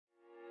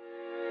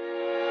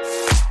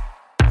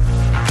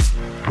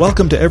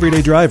Welcome to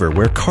Everyday Driver,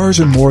 where cars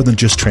are more than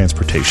just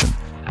transportation.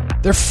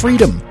 They're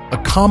freedom, a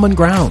common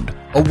ground,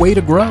 a way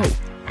to grow,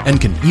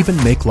 and can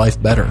even make life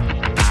better.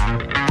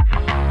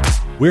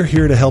 We're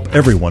here to help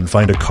everyone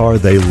find a car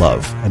they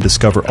love and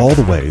discover all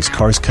the ways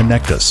cars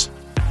connect us.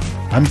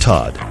 I'm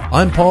Todd.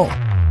 I'm Paul,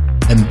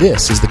 and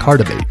this is the Car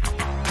Debate.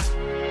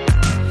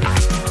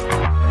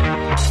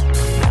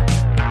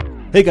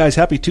 Hey guys,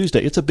 happy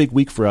Tuesday. It's a big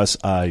week for us.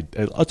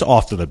 It's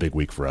often a big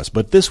week for us,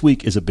 but this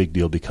week is a big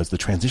deal because the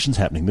transition's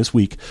happening this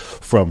week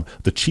from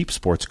the cheap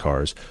sports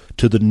cars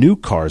to the new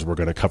cars we're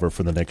going to cover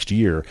for the next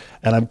year,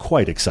 and I'm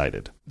quite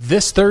excited.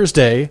 This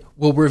Thursday,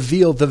 we'll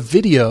reveal the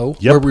video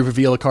where we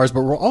reveal the cars,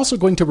 but we're also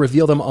going to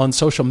reveal them on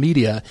social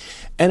media.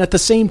 And at the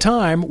same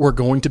time, we're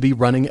going to be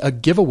running a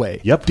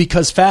giveaway. Yep.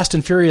 Because Fast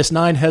and Furious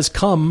 9 has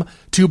come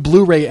to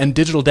Blu-ray and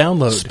digital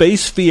download.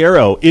 Space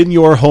Fiero in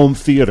your home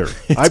theater.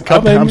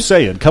 I'm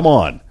saying, come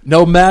on.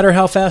 No matter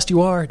how fast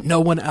you are, no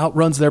one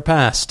outruns their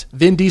past.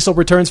 Vin Diesel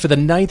returns for the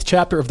 9th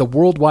chapter of the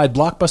worldwide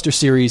blockbuster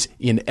series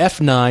in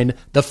F9,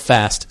 The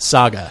Fast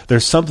Saga.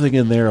 There's something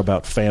in there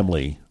about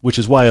family, which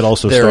is why it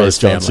also stars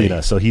John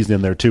Cena, so he's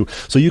in there too.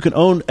 So you can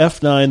own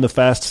F9, The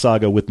Fast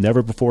Saga with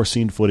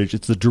never-before-seen footage.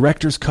 It's the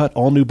director's cut,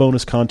 all new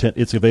bonus content.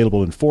 It's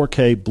available in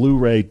 4K,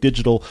 Blu-ray,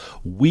 digital.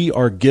 We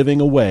are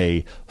giving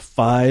away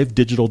 5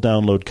 digital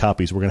download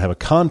copies. We're going to have a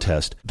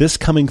contest this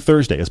coming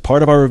Thursday. As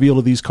part of our reveal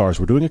of these cars,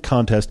 we're doing a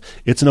contest.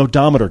 It's an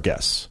odometer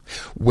guess.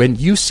 When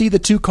you see the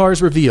 2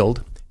 cars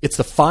revealed, it's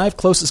the 5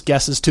 closest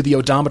guesses to the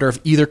odometer of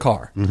either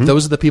car. Mm-hmm.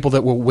 Those are the people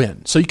that will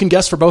win. So you can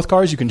guess for both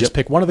cars. You can just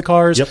pick one of the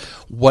cars. Yep.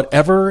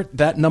 Whatever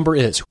that number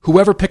is,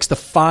 whoever picks the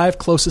 5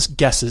 closest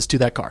guesses to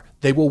that car,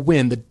 they will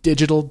win the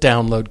digital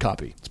download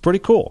copy. It's pretty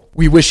cool.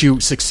 We wish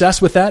you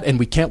success with that, and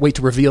we can't wait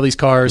to reveal these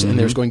cars, and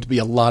there's going to be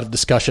a lot of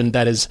discussion.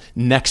 That is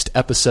next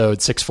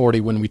episode,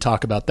 640, when we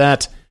talk about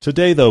that.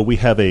 Today, though, we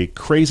have a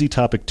crazy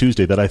topic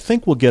Tuesday that I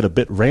think will get a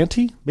bit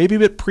ranty, maybe a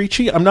bit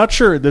preachy. I'm not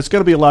sure. There's going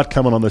to be a lot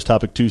coming on this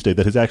topic Tuesday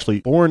that is actually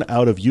born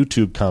out of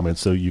YouTube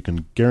comments, so you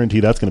can guarantee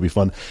that's going to be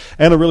fun.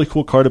 And a really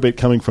cool car debate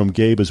coming from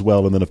Gabe as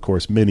well, and then, of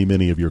course, many,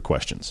 many of your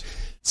questions.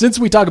 Since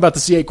we talk about the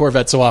C8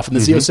 Corvette so often, the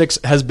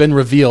Z06 has been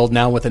revealed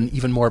now with an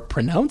even more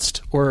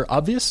pronounced or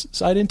obvious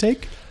side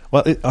intake.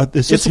 Well,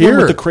 is this the one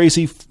with the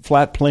crazy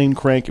flat plane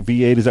crank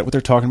V8? Is that what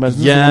they're talking about?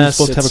 Isn't yes. It's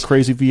supposed to have a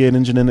crazy V8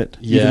 engine in it?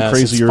 Yes, even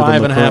crazier it's 5.5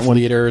 than the current one?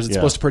 liters. It's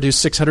supposed to produce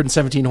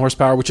 617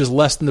 horsepower, which is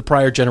less than the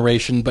prior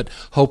generation, but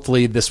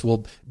hopefully this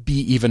will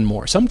be even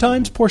more.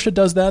 Sometimes Porsche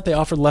does that. They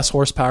offer less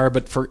horsepower,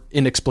 but for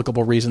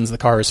inexplicable reasons, the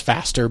car is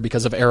faster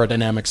because of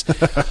aerodynamics.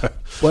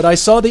 But I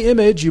saw the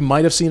image. You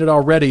might have seen it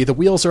already. The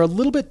wheels are a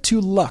little bit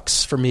too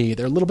luxe for me.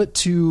 They're a little bit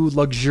too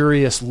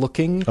luxurious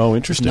looking. Oh,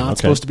 interesting. It's not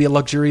supposed to be a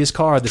luxurious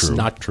car. This is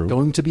not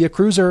going to be a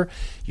cruiser.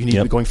 You need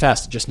to be going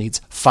fast. It just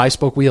needs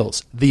 5-spoke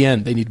wheels. The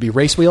end. They need to be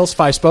race wheels,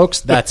 5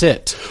 spokes. That's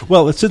it.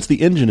 Well, since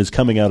the engine is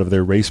coming out of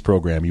their race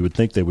program, you would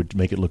think they would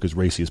make it look as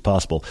racy as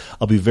possible.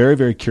 I'll be very,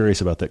 very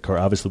curious about that car.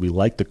 Obviously, we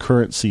like the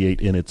current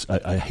C8 in its,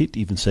 I hate to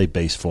even say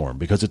base form,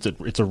 because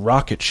it's a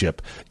rocket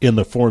ship in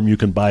the form you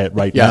can buy it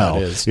right now.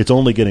 It is. It's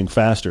only getting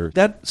faster.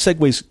 That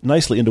segues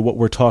nicely into what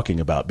we're talking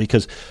about,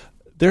 because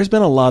there's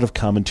been a lot of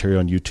commentary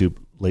on YouTube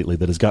lately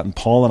that has gotten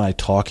Paul and I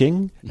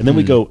talking, and then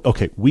we go,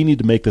 okay, we need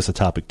to make this a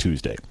topic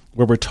Tuesday,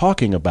 where we're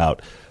talking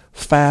about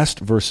fast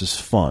versus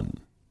fun.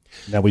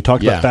 Now, we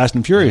talked about Fast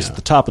and Furious at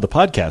the top of the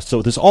podcast, so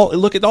it's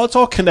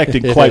all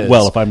connected quite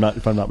well, if I'm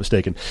not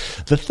mistaken.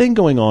 The thing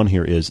going on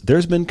here is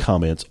there's been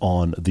comments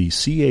on the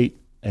C8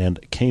 and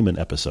Cayman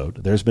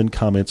episode. There's been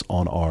comments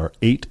on our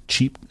 8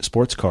 cheap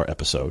sports car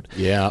episode,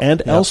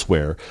 and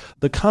elsewhere.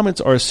 The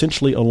comments are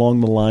essentially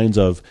along the lines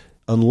of,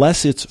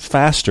 unless it's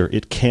faster,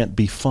 it can't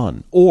be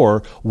fun.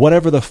 Or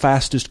whatever the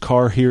fastest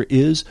car here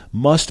is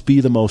must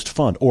be the most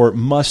fun. Or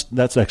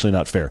that's actually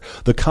not fair.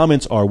 The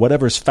comments are,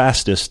 whatever's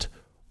fastest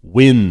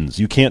wins.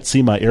 You can't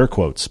see my air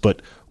quotes,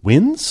 but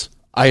wins?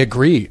 I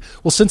agree.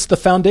 Well, since the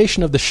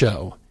foundation of the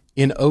show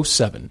in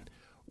 2007,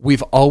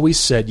 we've always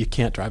said you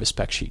can't drive a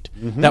spec sheet.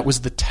 That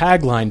was the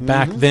tagline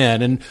back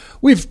then, and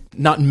we've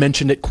not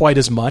mentioned it quite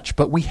as much,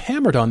 but we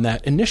hammered on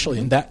that initially,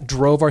 and that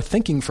drove our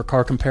thinking for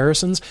car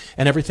comparisons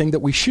and everything that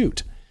we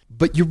shoot.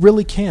 But you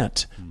really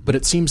can't. But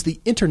it seems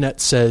the internet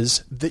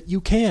says that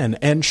you can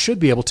and should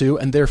be able to,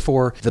 and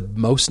therefore the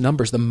most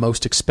numbers, the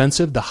most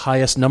expensive, the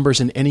highest numbers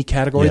in any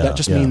category, that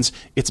just means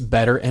it's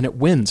better and it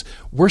wins.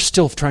 We're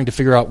still trying to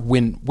figure out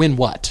win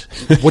what?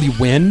 What do you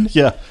win?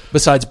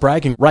 Besides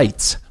bragging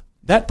rights.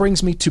 That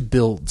brings me to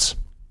builds.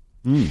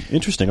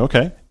 Interesting,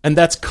 okay. And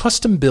that's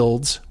custom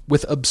builds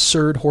with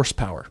absurd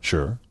horsepower.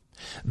 Sure.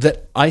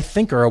 That I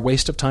think are a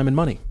waste of time and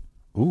money.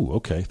 Ooh,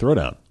 okay. Throw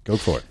down. Go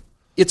for it.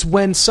 It's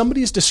when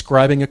somebody is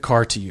describing a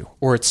car to you,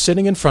 or it's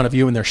sitting in front of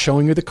you and they're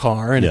showing you the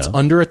car, and it's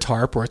under a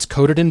tarp or it's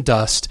coated in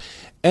dust.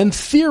 And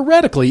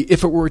theoretically,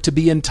 if it were to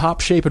be in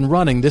top shape and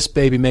running, this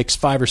baby makes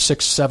 500 or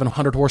 600,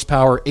 700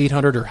 horsepower,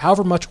 800 or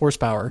however much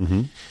horsepower,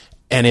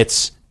 and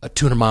it's a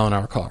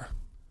 200-mile-an-hour car.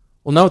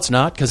 Well, no, it's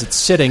not, because it's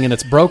sitting and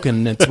it's broken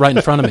and it's right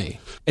in front of me.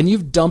 And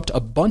you've dumped a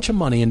bunch of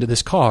money into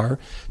this car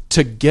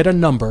to get a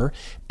number,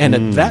 and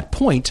at that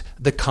point,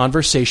 the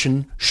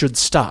conversation should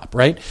stop,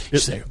 right? You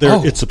say,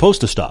 It's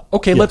supposed to stop.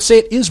 Okay, let's say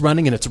it is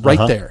running and it's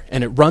right there,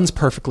 and it runs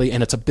perfectly,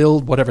 and it's a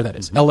build, whatever that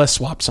is. LS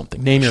swap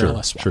something. Name your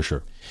LS swap.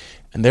 Sure.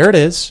 And there it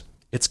is.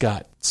 It's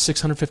got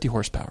 650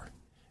 horsepower.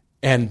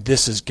 And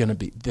this is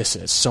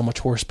so much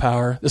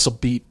horsepower. This will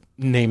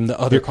name the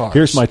other cars.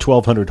 Here's my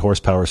 1,200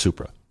 horsepower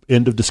Supra.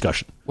 End of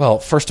discussion. Well,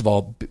 first of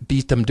all,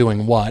 beat them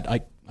doing what?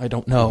 I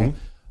don't know.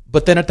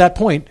 But then at that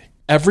point,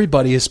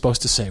 everybody is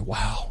supposed to say,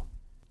 wow,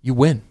 you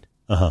win.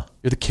 You're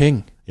the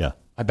king. Yeah.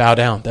 I bow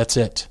down. That's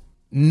it.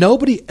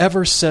 Nobody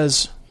ever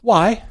says,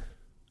 why?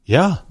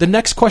 Yeah. The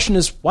next question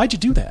is, why'd you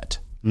do that?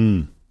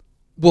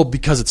 Well,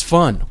 because it's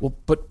fun. Well,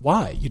 but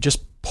why? You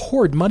just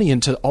poured money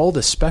into all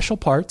the special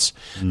parts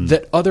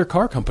that other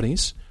car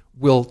companies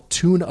will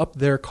tune up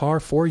their car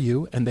for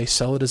you, and they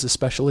sell it as a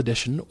special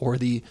edition or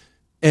the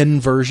N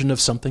version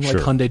of something like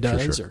Hyundai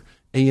does or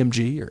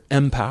AMG or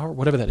M-Power,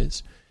 whatever that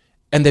is.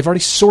 And they've already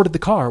sorted the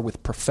car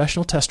with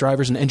professional test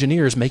drivers and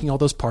engineers making all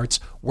those parts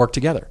work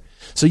together.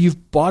 So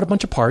you've bought a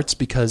bunch of parts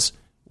because,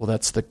 well,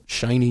 that's the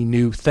shiny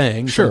new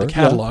thing from the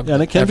catalog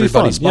and it can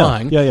everybody's be fun.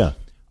 buying. Yeah.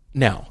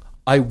 Now,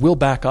 I will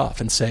back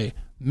off and say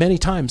many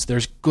times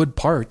there's good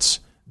parts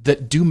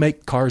that do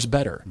make cars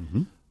better.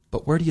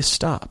 But where do you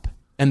stop?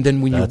 And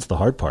then that's the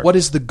hard part. What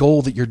is the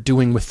goal that you're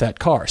doing with that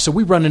car? So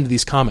we run into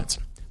these comments.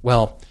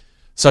 Well,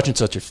 such and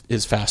such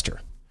is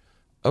faster.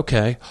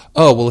 Okay.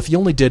 Oh, well, if you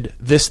only did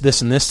this,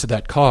 and this to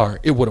that car,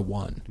 it would have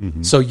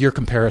won. So your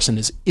comparison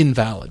is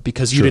invalid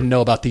because you didn't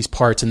know about these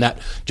parts and that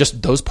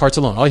just those parts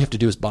alone. All you have to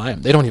do is buy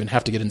them. They don't even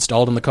have to get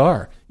installed in the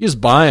car. You just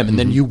buy them and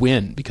then you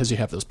win because you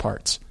have those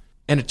parts.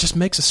 And it just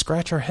makes us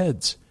scratch our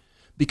heads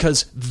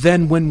because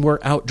then when we're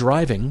out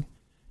driving,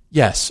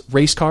 yes,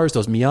 race cars,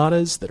 those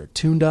Miatas that are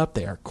tuned up,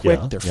 they are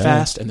quick, they're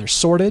fast, and they're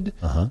sorted,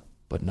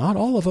 but not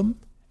all of them.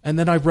 And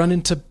then I run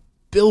into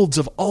builds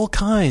of all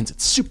kinds.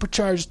 It's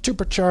supercharged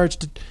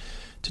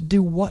to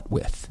do what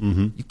with?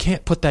 You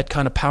can't put that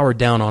kind of power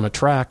down on a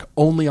track,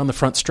 only on the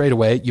front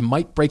straightaway. You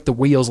might break the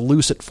wheels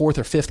loose at fourth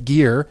or fifth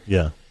gear.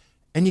 Yeah.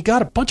 And you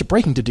got a bunch of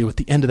braking to do at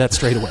the end of that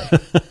straightaway.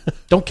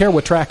 Don't care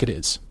what track it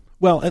is.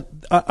 Well,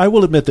 I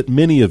will admit that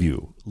many of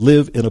you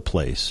live in a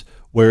place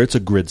where it's a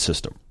grid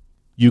system.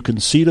 You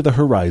can see to the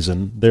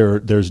horizon.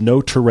 There's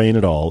no terrain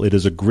at all. It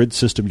is a grid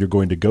system. You're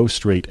going to go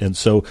straight. And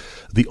so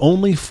the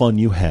only fun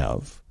you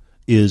have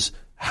is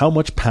how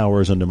much power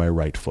is under my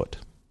right foot.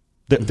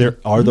 There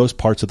are those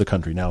parts of the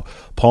country. Now,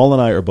 Paul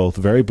and I are both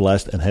very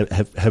blessed and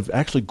have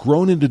actually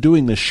grown into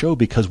doing this show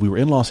because we were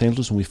in Los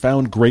Angeles and we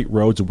found great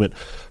roads and went,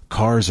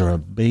 cars are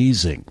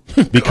amazing.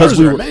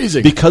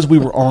 Because we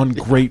were on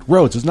great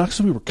roads. It's not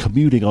because we were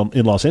commuting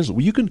in Los Angeles.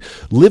 Well, you can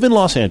live in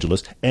Los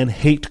Angeles and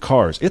hate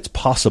cars. It's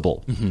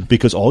possible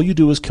because all you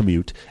do is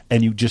commute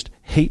and you just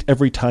hate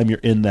every time you're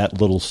in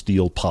that little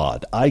steel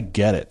pod. I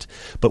get it.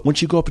 But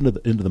once you go up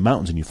into the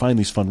mountains and you find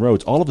these fun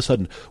roads, all of a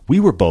sudden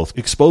we were both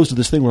exposed to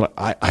this thing where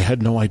I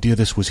had no idea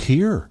this was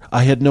here.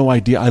 I had no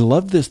idea I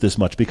loved this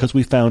much because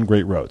we found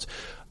great roads.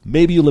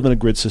 Maybe you live in a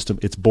grid system.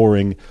 It's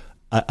boring.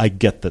 I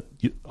get that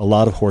a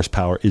lot of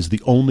horsepower is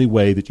the only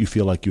way that you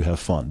feel like you have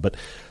fun. But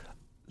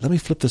let me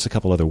flip this a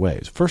couple other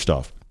ways. First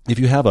off, if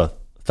you have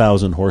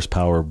 1,000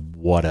 horsepower,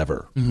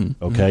 whatever,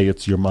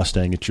 it's your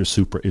Mustang, it's your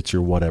Supra, it's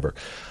your whatever.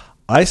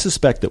 I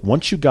suspect that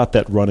once you got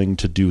that running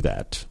to do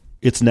that,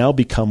 it's now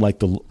become like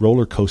the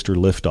roller coaster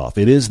liftoff.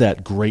 It is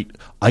that great,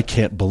 I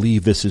can't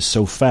believe this is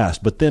so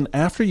fast. But then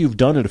after you've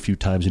done it a few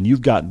times and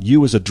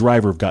you as a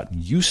driver have gotten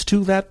used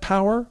to that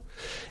power,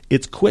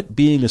 it's quit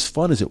being as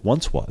fun as it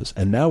once was,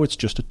 and now it's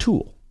just a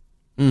tool.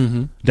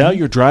 Now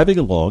you're driving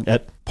along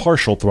at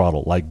partial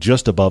throttle, like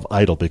just above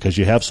idle because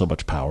you have so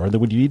much power, and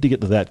then when you need to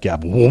get to that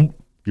gap, whoop,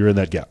 you're in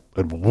that gap,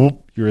 and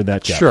whoop, you're in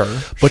that gap.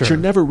 But you're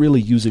never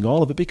really using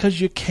all of it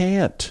because you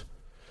can't.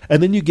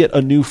 And then you get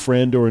a new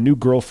friend or a new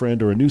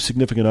girlfriend or a new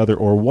significant other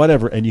or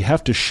whatever, and you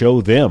have to show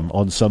them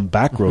on some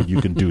back road you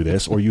can do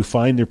this, or you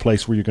find their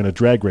place where you're going to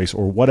drag race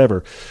or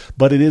whatever.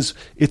 But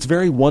it's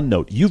very one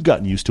note. You've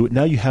gotten used to it.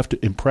 Now you have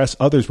to impress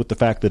others with the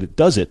fact that it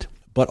does it.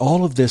 But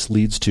all of this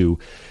leads to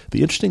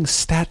the interesting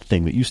stat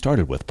thing that you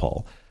started with,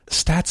 Paul.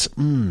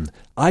 Stats,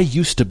 I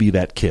used to be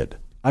that kid.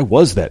 I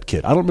was that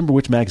kid. I don't remember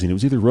which magazine. It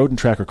was either Road and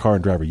Track or Car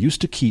and Driver. Used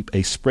to keep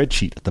a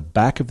spreadsheet at the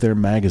back of their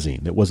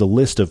magazine that was a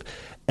list of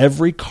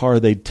every car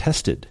they'd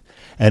tested.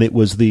 And it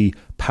was the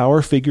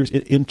power figures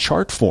in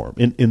chart form,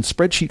 in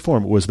spreadsheet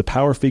form. It was the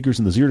power figures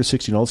and the 0 to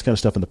 60 and all this kind of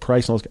stuff and the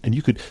price and all this, and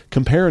you could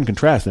compare and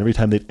contrast. And every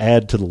time they'd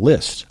add to the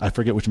list, I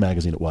forget which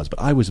magazine it was, but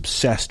I was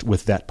obsessed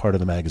with that part of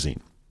the magazine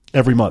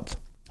every month.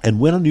 And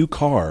when a new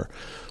car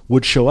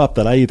would show up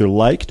that I either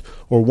liked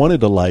or wanted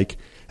to like,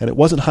 and it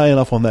wasn't high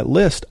enough on that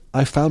list,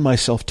 I found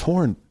myself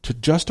torn to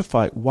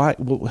justify why.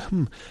 Well,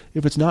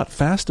 if it's not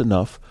fast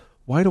enough,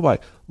 why do I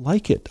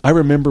like it? I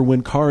remember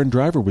when Car and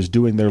Driver was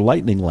doing their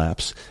lightning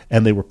laps,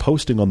 and they were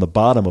posting on the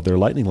bottom of their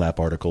lightning lap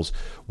articles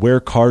where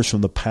cars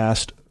from the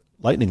past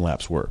lightning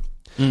laps were.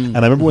 And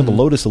I remember when the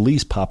Lotus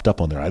Elise popped up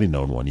on there, I didn't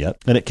own one yet,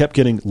 and it kept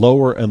getting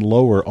lower and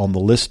lower on the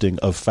listing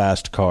of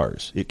fast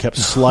cars. It kept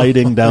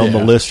sliding down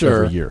the list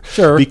every year.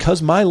 Sure.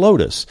 Because my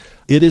Lotus,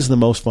 it is the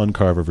most fun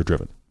car I've ever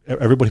driven.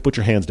 Everybody put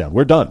your hands down.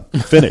 We're done.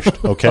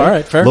 Finished. Okay? All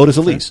right, fair. Lotus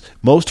Elise,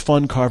 most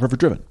fun car I've ever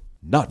driven.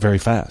 Not very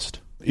fast.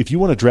 If you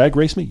want to drag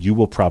race me, you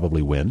will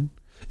probably win.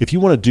 If you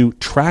want to do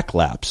track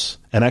laps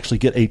and actually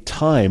get a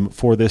time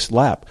for this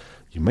lap,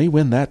 you may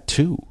win that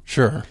too.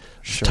 Sure.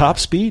 Top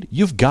speed,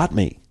 you've got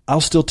me.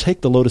 I'll still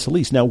take the Lotus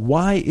Elise. Now,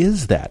 why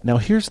is that? Now,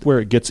 here's where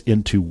it gets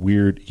into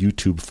weird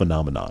YouTube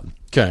phenomenon.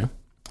 Okay.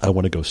 I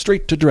want to go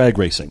straight to drag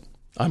racing.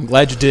 I'm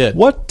glad you did.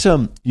 What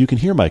you can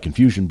hear my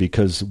confusion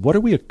because what are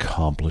we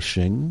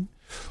accomplishing?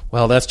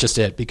 Well, that's just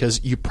it,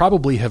 because you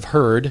probably have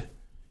heard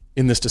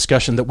in this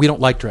discussion that we don't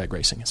like drag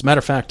racing. As a matter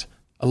of fact,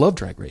 I love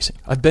drag racing.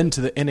 I've been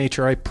to the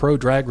NHRA Pro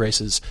drag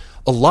races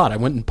a lot. I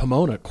went in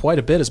Pomona quite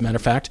a bit, as a matter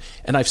of fact,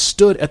 and I've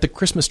stood at the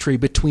Christmas tree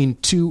between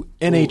two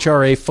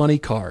NHRA funny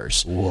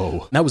cars.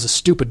 Whoa. That was a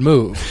stupid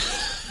move.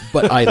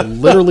 But I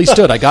literally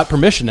stood. I got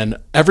permission, and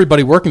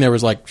everybody working there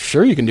was like,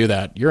 sure, you can do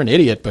that. You're an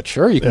idiot, but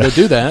sure, you can go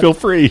do that. Feel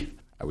free.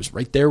 I was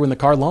right there when the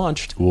car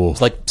launched. Ooh. It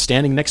was like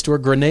standing next to a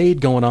grenade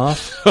going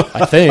off,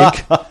 I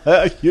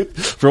think.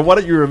 From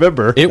what you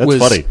remember, It that's was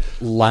funny.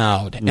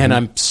 loud, and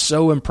I'm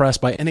so impressed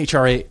by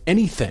NHRA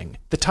anything.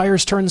 The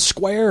tires turn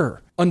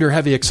square under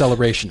heavy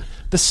acceleration.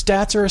 The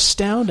stats are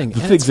astounding.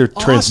 The things, their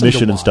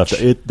transmission and stuff.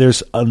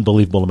 There's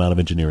unbelievable amount of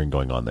engineering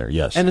going on there,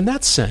 yes. And in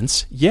that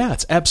sense, yeah,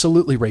 it's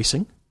absolutely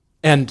racing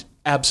and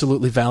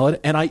absolutely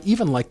valid. And I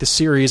even like the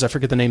series, I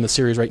forget the name of the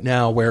series right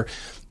now, where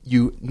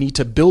you need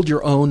to build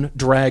your own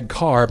drag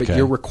car, but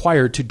you're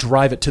required to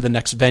drive it to the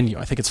next venue.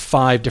 I think it's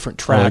 5 different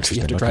tracks that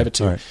you have to drive it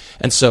to. Right.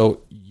 And so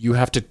you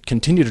have to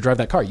continue to drive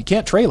that car. You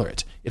can't trailer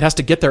it. It has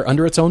to get there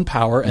under its own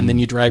power, and then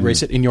you drag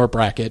race it in your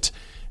bracket.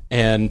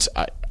 And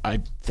I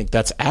think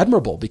that's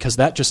admirable, because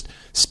that just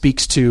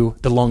speaks to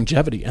the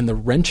longevity and the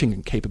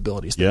wrenching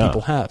capabilities that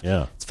people have.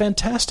 Yeah. It's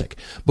fantastic.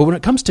 But when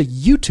it comes to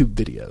YouTube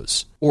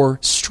videos or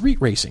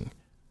street racing,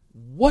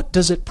 what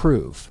does it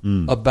prove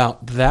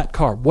about that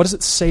car? What does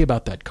it say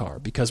about that car?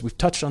 Because we've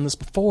touched on this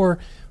before.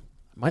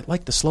 I might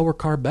like the slower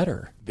car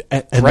better.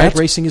 And drag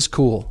racing is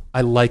cool. I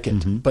like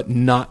it, but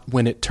not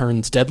when it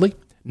turns deadly,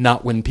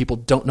 not when people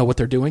don't know what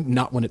they're doing,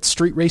 not when it's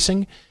street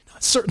racing,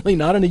 certainly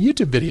not in a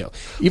YouTube video.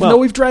 Even though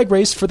we've drag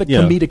raced for the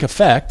comedic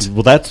effect.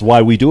 Well, that's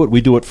why we do it.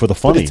 We do it for the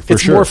funny, for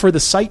it's sure. more for the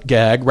sight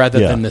gag rather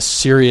than the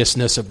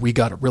seriousness of, we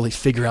got to really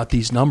figure out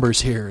these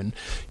numbers here, and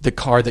the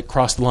car that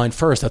crossed the line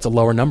first, that's a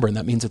lower number, and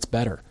that means it's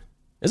better.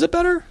 Is it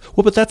better?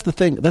 Well, but that's the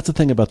thing. That's the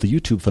thing about the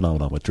YouTube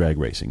phenomenon with drag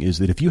racing, is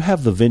that if you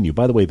have the venue,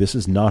 by the way, this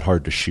is not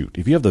hard to shoot.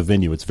 If you have the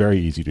venue, it's very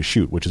easy to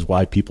shoot, which is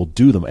why people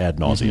do them ad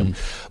nauseum.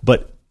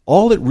 But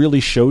all it really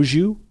shows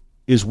you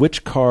is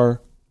which car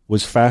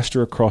was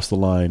faster across the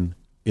line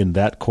in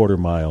that quarter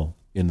mile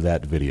in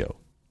that video.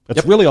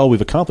 That's really all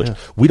we've accomplished.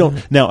 We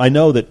don't now. I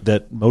know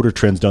that Motor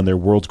Trend's done their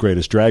world's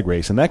greatest drag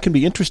race, and that can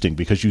be interesting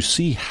because you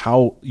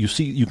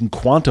can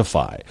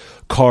quantify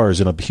cars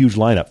in a huge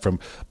lineup from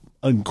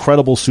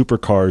incredible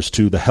supercars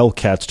to the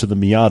Hellcats to the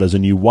Miatas,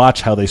 and you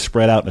watch how they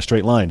spread out in a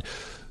straight line.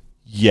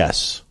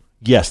 Yes,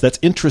 that's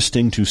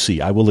interesting to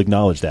see. I will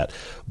acknowledge that.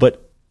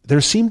 But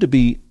we seem to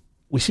be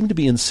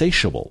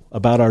insatiable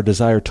about our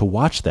desire to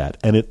watch that,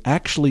 and it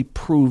actually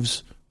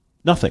proves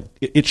nothing.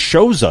 It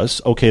shows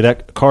us, okay,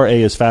 that car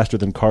A is faster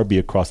than car B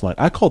across the line.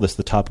 I call this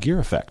the Top Gear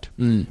effect,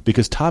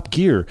 because Top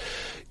Gear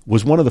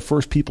was one of the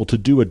first people to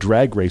do a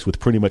drag race with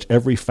pretty much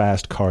every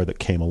fast car that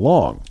came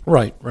along.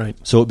 Right.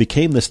 So it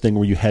became this thing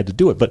where you had to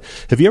do it. But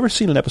have you ever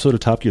seen an episode of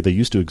Top Gear? They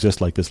used to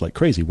exist like this, like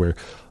crazy, where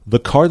the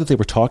car that they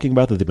were talking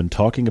about, that they've been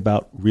talking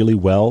about really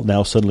well,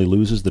 now suddenly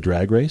loses the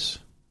drag race.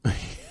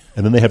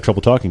 And then they have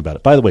trouble talking about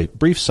it. By the way,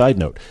 brief side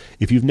note,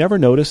 if you've never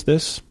noticed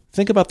this,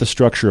 think about the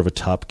structure of a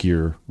Top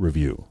Gear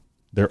review.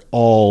 They're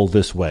all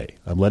this way.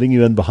 I'm letting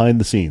you in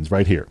behind the scenes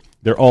right here.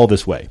 They're all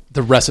this way.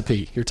 The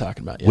recipe you're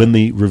talking about. Yeah. When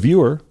the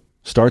reviewer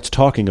starts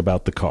talking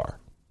about the car,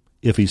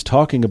 if he's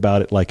talking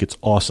about it like it's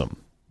awesome,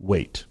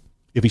 wait.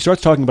 If he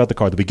starts talking about the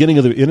car at the beginning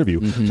of the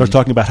interview, starts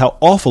talking about how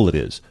awful it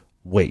is,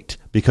 wait.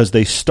 Because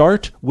they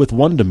start with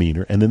one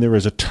demeanor, and then there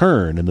is a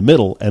turn in the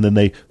middle, and then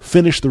they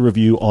finish the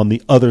review on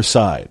the other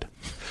side.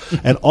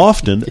 And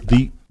often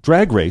the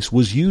drag race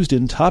was used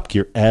in Top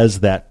Gear as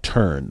that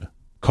turn.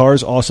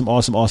 Cars, awesome.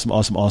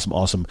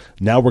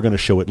 Now we're going to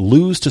show it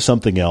lose to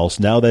something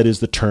else. Now that is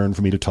the turn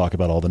for me to talk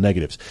about all the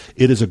negatives.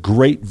 It is a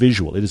great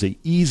visual. It is an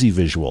easy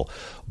visual.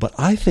 But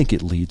I think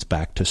it leads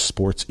back to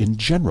sports in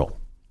general.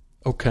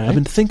 Okay. I've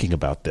been thinking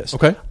about this.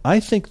 Okay. I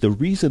think the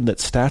reason that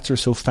stats are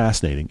so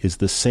fascinating is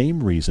the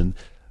same reason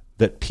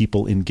that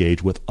people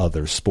engage with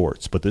other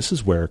sports. But this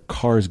is where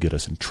cars get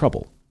us in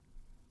trouble.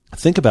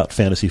 Think about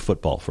fantasy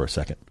football for a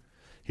second.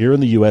 Here in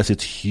the U.S.,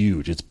 it's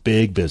huge. It's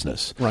big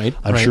business. Right.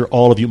 I'm sure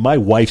all of you, my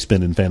wife's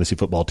been in fantasy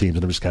football teams,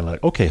 and I'm just kind of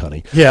like, okay,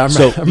 honey. Yeah,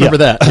 I remember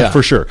that. Yeah.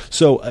 For sure.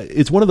 So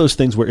it's one of those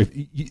things where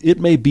it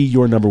may be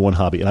your number one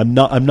hobby, and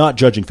I'm not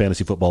judging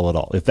fantasy football at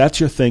all. If that's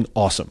your thing,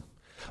 awesome.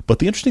 But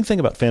the interesting thing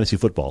about fantasy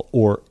football,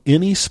 or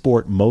any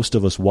sport most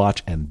of us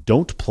watch and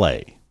don't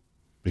play,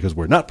 because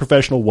we're not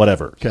professional,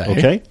 whatever,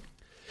 okay?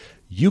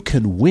 You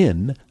can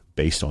win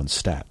based on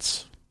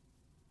stats.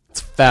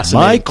 It's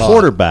fascinating. My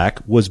quarterback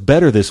was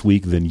better this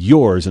week than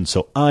yours, and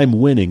so I'm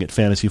winning at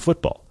fantasy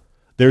football.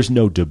 There's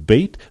no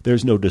debate.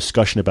 There's no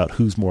discussion about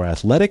who's more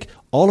athletic.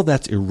 All of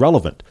that's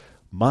irrelevant.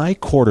 My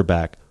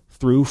quarterback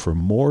threw for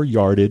more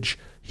yardage.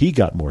 He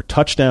got more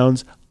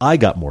touchdowns. I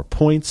got more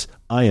points.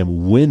 I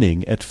am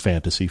winning at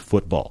fantasy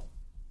football.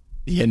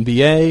 The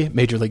NBA,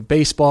 Major League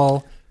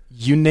Baseball,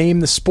 you name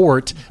the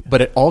sport,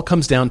 but it all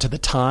comes down to the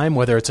time,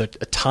 whether it's a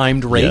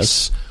timed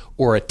race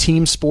or a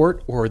team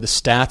sport or the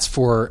stats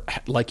for,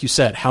 like you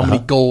said, how many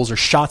goals or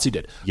shots you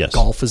did. Yes.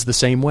 Golf is the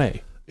same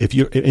way. If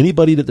you're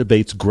anybody that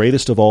debates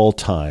greatest of all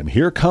time,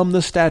 here come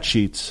the stat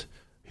sheets.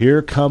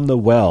 Here come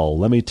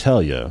let me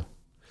tell you.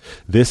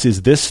 This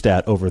is this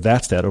stat over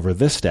that stat over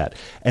this stat.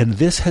 And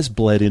this has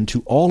bled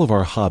into all of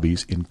our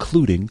hobbies,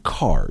 including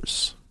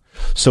cars.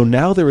 So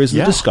now there is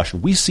a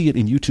discussion. We see it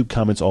in YouTube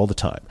comments all the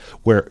time,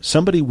 where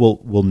somebody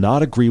will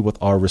not agree with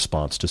our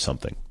response to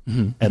something,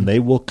 and they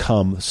will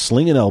come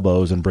slinging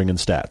elbows and bringing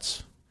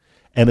stats.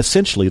 And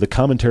essentially, the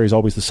commentary is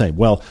always the same.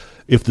 Well,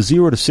 if the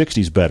 0 to 60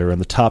 is better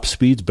and the top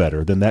speed's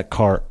better, then that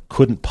car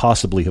couldn't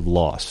possibly have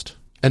lost.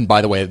 And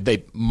by the way,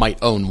 they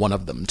might own one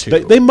of them, too.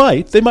 They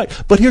might.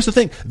 But here's the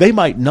thing. They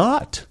might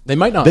not. They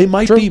might not. They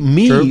might True. be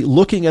me True.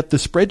 looking at the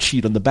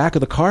spreadsheet on the back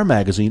of the car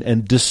magazine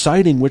and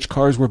deciding which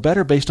cars were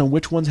better based on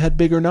which ones had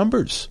bigger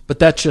numbers. But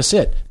that's just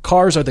it.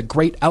 Cars are the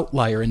great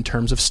outlier in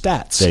terms of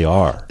stats. They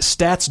are.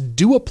 Stats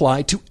do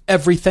apply to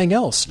everything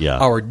else. Yeah.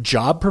 Our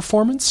job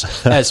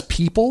performance as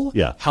people,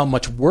 how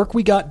much work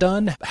we got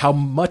done, how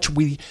much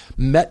we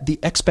met the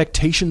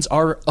expectations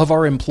of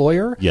our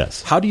employer.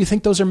 Yes. How do you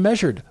think those are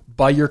measured?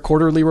 By your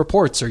quarterly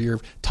reports or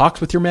your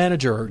talks with your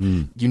manager, or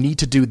you need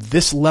to do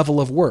this level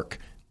of work.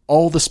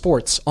 All the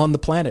sports on the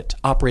planet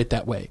operate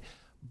that way.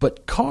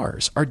 But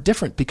cars are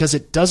different because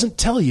it doesn't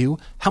tell you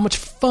how much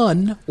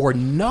fun or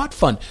not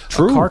fun.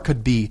 True. A car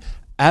could be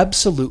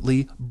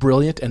absolutely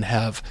brilliant and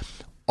have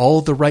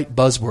all the right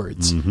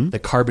buzzwords. The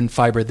carbon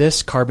fiber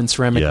this, carbon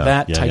ceramic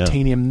that,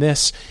 titanium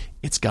this.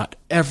 It's got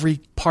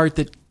every part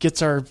that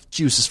gets our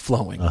juices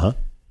flowing.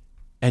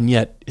 And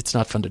yet it's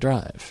not fun to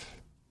drive.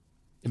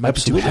 It might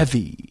be too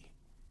heavy.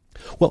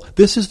 Well,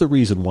 this is the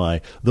reason why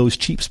those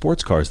cheap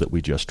sports cars that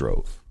we just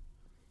drove,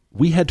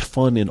 we had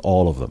fun in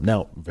all of them.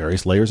 Now,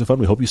 various layers of fun.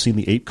 We hope you've seen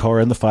the 8-car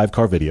and the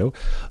 5-car video.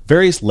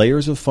 Various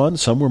layers of fun.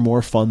 Some were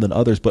more fun than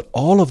others, but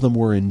all of them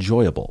were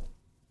enjoyable.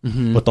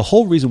 But the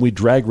whole reason we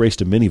drag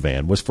raced a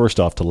minivan was, first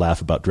off, to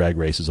laugh about drag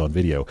races on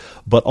video,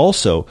 but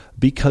also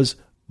because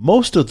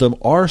most of them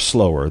are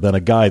slower than a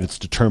guy that's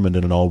determined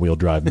in an all-wheel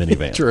drive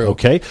minivan. True.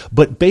 Okay?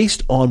 But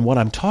based on what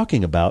I'm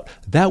talking about,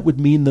 that would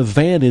mean the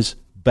van is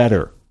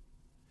better.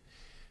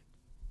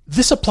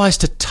 This applies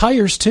to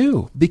tires,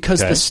 too,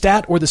 because the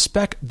stat or the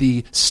spec,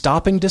 the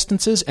stopping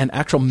distances and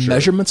actual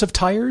measurements of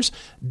tires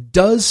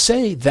does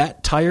say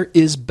that tire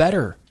is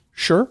better.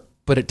 Sure.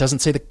 But it doesn't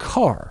say the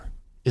car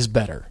is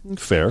better.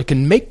 Fair. It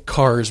can make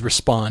cars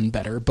respond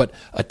better, but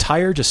a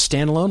tire just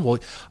standalone, well,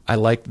 I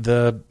like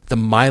the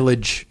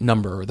mileage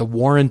number, or the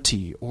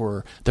warranty,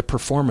 or the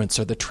performance,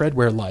 or the tread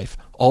wear life.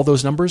 All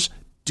those numbers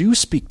do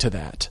speak to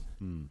that.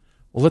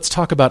 Well, let's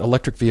talk about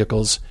electric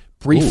vehicles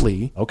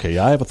briefly. Ooh, okay,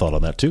 I have a thought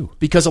on that too.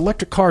 Because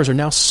electric cars are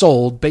now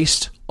sold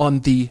based on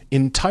the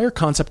entire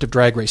concept of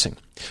drag racing.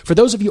 For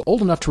those of you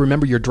old enough to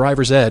remember your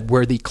driver's ed,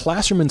 where the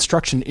classroom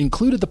instruction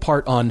included the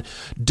part on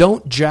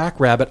don't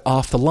jackrabbit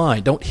off the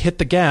line, don't hit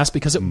the gas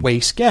because it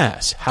wastes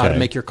gas, how to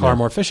make your car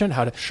more efficient,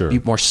 how to be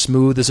more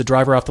smooth as a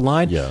driver off the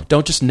line.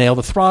 Don't just nail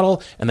the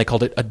throttle, and they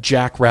called it a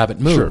jackrabbit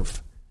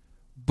move.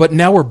 But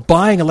now we're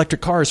buying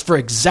electric cars for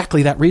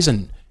exactly that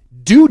reason.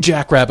 Do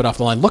jackrabbit off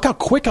the line. Look how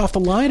quick off the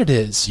line it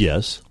is.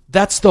 Yes.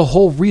 That's the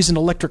whole reason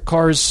electric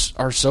cars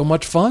are so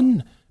much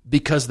fun,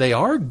 because they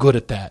are good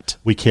at that.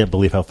 We can't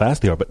believe how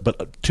fast they are.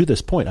 But to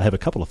this point, I have a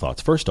couple of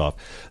thoughts. First off,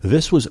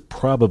 this was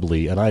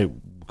probably, and I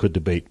could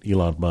debate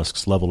Elon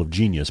Musk's level of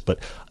genius, but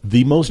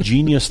the most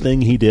genius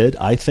thing he did,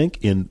 I think,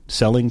 in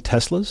selling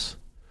Teslas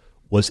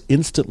was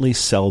instantly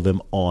sell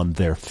them on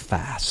their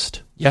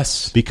fast.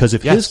 Yes. Because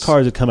if his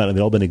cars had come out and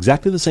they'd all been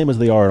exactly the same as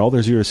they are, and all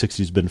their 0 to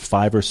 60 has been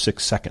 5 or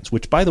 6 seconds,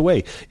 which, by the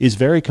way, is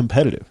very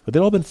competitive, but they'd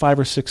all been 5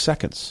 or 6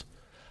 seconds.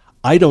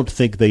 I don't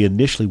think they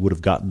initially would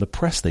have gotten the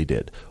press they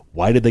did.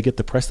 Why did they get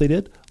the press they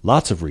did?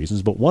 Lots of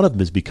reasons, but one of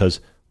them is because,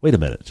 wait a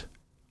minute,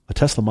 a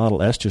Tesla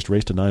Model S just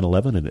raced a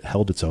 911 and it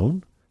held its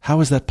own? How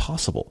is that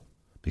possible?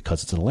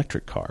 Because it's an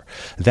electric car.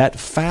 That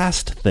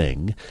fast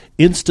thing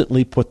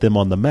instantly put them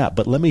on the map.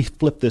 But let me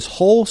flip this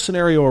whole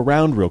scenario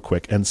around real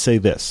quick and say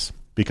this,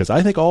 because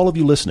I think all of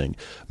you listening,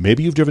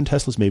 maybe you've driven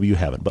Teslas, maybe you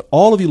haven't, but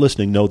all of you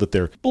listening know that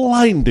they're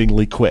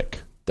blindingly quick.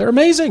 They're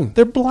amazing.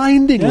 They're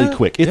blindingly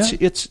quick.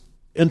 It's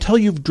until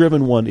you've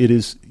driven one,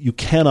 you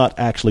cannot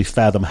actually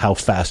fathom how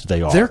fast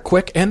they are. They're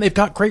quick, and they've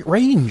got great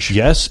range.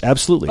 Yes,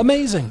 absolutely.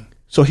 Amazing.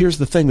 So here's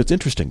the thing that's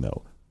interesting,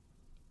 though.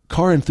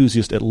 car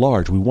enthusiast at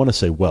large, we want to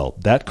say, well,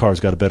 that car's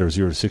got a better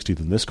 0 to 60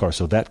 than this car,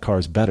 so that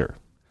car's better.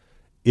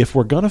 If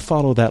we're going to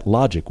follow that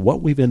logic,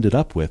 what we've ended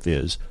up with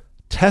is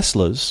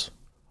Teslas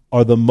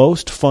are the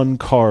most fun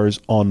cars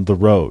on the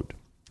road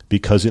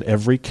because in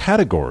every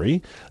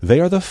category, they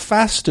are the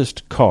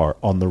fastest car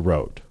on the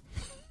road.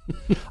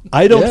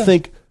 I don't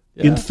think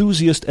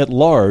enthusiasts at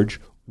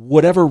large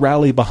would ever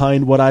rally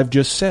behind what I've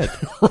just said.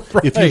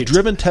 Right. If you've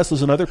driven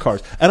Teslas and other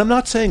cars, and I'm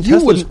not saying You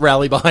Teslas wouldn't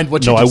rally behind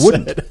what you no, just I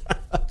wouldn't. said.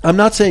 I'm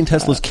not saying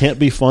Teslas can't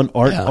be fun,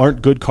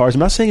 aren't good cars. I'm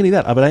not saying any of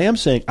that. But I am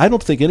saying I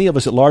don't think any of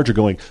us at large are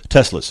going,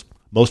 Teslas,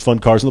 most fun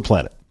cars on the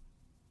planet.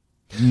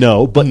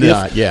 No, but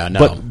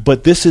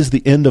but this is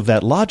the end of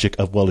that logic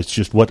of, well, it's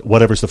just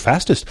whatever's the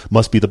fastest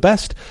must be the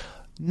best.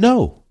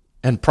 No.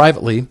 And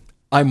privately,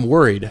 I'm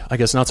worried, I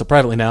guess not so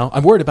privately now,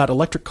 I'm worried about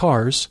electric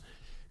cars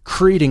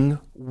creating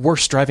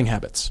worse driving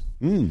habits.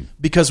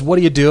 Because what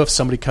do you do if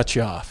somebody cuts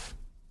you off?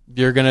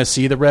 You're going to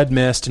see the red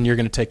mist and you're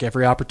going to take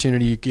every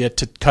opportunity you get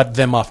to cut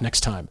them off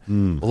next time.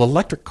 Well,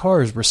 electric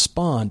cars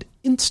respond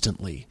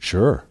instantly.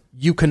 Sure.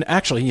 You can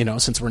actually,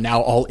 since we're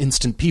now all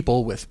instant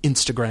people with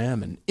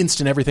Instagram and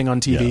instant everything on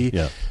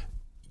TV,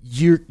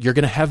 you're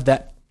going to have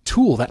that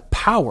tool, that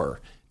power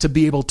to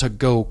be able to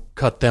go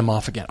cut them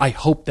off again. I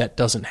hope that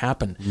doesn't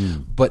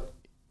happen. But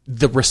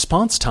the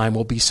response time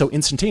will be so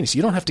instantaneous.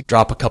 You don't have to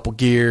drop a couple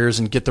gears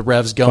and get the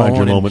revs going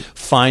and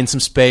find some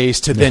space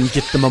to then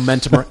get the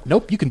momentum.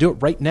 Nope, you can do it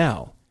right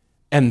now.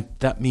 And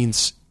that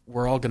means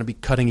we're all going to be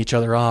cutting each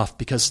other off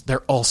because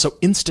they're all so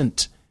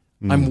instant.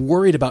 I'm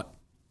worried about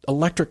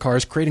electric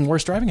cars creating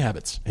worse driving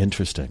habits.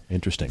 Interesting.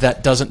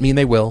 That doesn't mean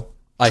they will.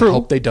 I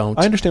hope they don't.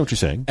 I understand what you're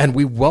saying. And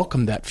we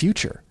welcome that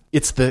future.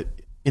 It's the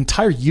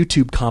entire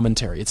YouTube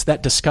commentary. It's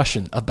that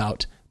discussion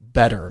about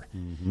better.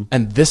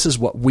 And this is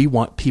what we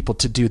want people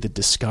to do, the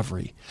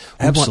discovery.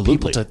 We want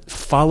people to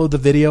follow the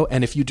video.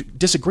 And if you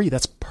disagree,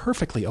 that's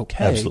perfectly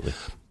okay. Absolutely.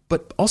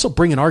 But also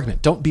bring an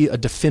argument. Don't be a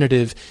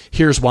definitive,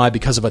 here's why,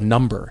 because of a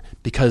number.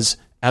 Because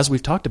as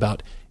we've talked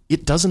about,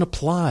 it doesn't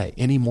apply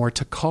anymore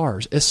to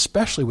cars,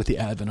 especially with the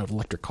advent of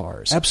electric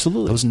cars.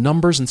 Absolutely. Those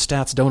numbers and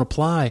stats don't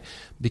apply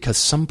because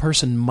some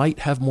person might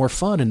have more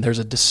fun and there's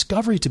a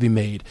discovery to be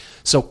made.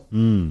 So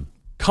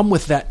come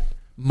with that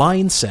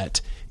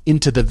mindset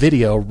into the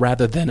video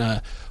rather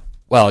than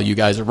well, you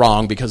guys are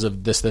wrong because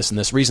of this, and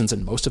this reasons,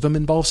 and most of them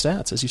involve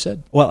stats, as you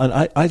said. Well,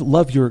 and I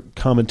love your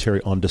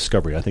commentary on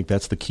discovery. I think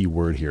that's the key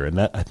word here, and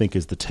that, I think,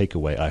 is the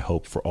takeaway, I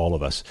hope, for all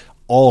of us,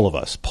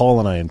 Paul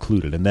and I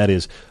included, and that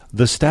is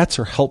the stats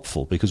are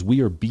helpful because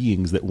we are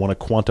beings that want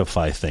to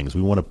quantify things.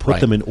 We want to put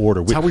them in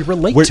order. That's how we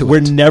relate to it.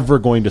 We're never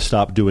going to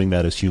stop doing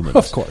that as humans.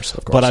 Of course.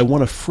 But I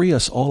want to free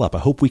us all up. I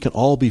hope we can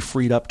all be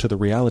freed up to the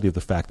reality of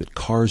the fact that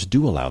cars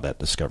do allow that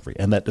discovery,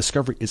 and that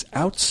discovery is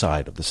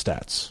outside of the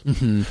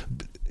stats.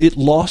 It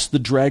lost the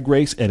drag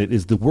race, and it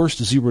is the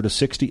worst 0 to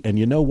 60, and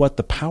you know what?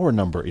 The power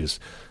number is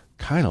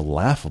kind of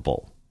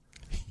laughable,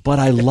 but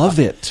I love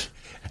it.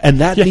 And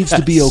that needs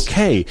to be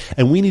okay.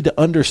 And we need to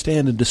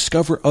understand and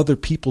discover other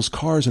people's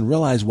cars and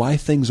realize why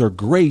things are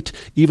great,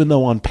 even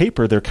though on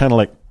paper they're kind of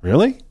like,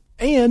 really?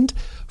 And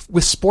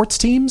with sports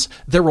teams,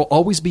 there will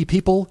always be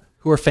people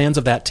who are fans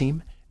of that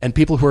team and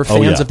people who are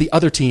fans of the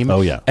other team.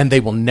 And they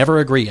will never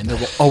agree, and there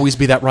will always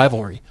be that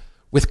rivalry.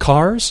 With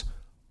cars,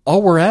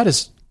 all we're at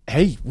is,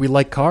 hey, we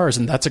like cars,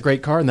 and that's a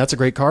great car, and that's a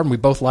great car, and we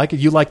both like it.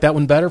 You like that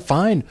one better?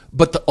 Fine.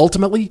 But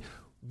ultimately,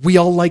 we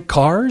all like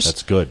cars.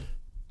 That's good.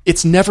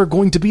 It's never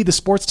going to be the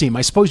sports team.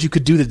 I suppose you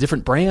could do the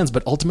different brands,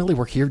 but ultimately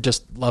we're here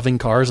just loving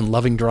cars and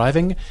loving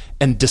driving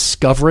and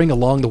discovering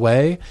along the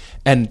way,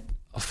 and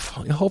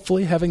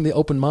hopefully having the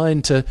open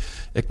mind to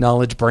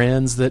acknowledge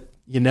brands that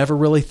you never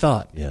really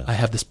thought. I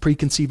have this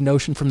preconceived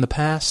notion from the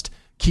past.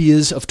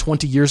 Kias of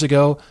 20 years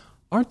ago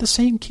aren't the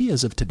same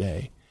Kias of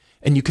today.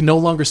 And you can no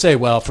longer say,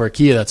 well, for a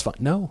Kia, that's fun.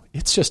 No,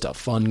 it's just a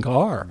fun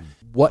car.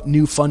 What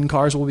new fun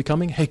cars will be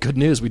coming? Hey, good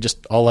news. We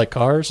just all like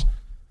cars.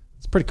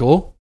 It's pretty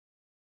cool.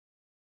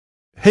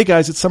 Hey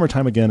guys, it's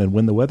summertime again, and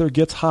when the weather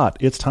gets hot,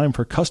 it's time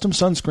for custom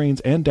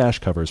sunscreens and dash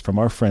covers from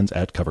our friends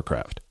at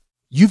Covercraft.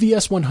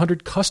 UVS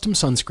 100 custom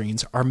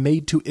sunscreens are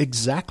made to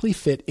exactly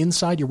fit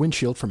inside your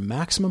windshield for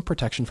maximum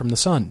protection from the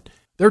sun.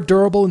 They're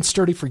durable and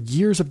sturdy for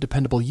years of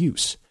dependable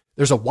use.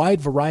 There's a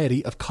wide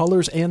variety of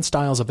colors and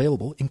styles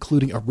available,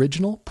 including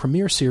Original,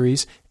 Premier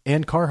Series,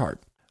 and Carhartt.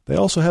 They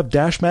also have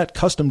DashMat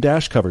custom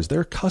dash covers.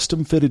 They're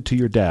custom fitted to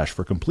your dash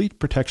for complete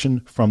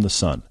protection from the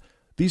sun.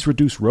 These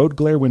reduce road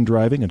glare when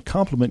driving and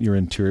complement your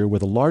interior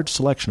with a large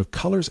selection of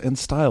colors and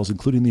styles,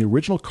 including the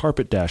original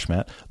carpet dash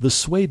mat, the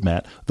suede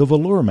mat, the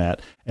velour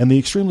mat, and the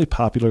extremely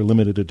popular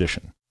limited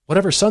edition.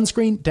 Whatever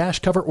sunscreen, dash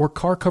cover, or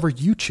car cover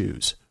you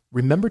choose,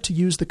 remember to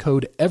use the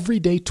code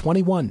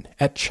EVERYDAY21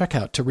 at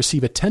checkout to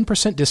receive a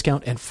 10%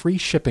 discount and free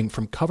shipping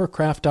from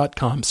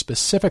Covercraft.com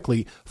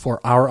specifically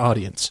for our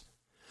audience.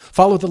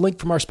 Follow the link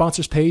from our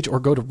sponsors page or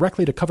go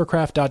directly to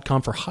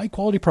Covercraft.com for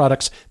high-quality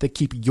products that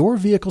keep your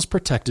vehicles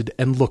protected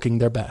and looking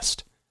their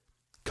best.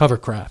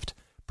 Covercraft,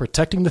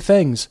 protecting the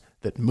things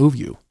that move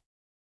you.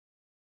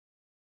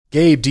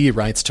 Gabe D.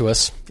 writes to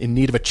us, in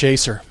need of a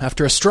chaser,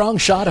 after a strong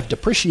shot of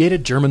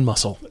depreciated German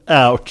muscle.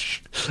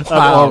 Ouch. Wow,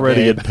 I'm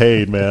already Gabe. in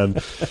pain, man.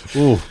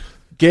 Ooh.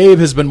 Gabe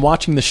has been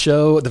watching the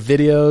show, the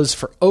videos,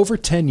 for over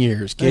 10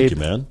 years. Gabe, Thank you,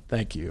 man.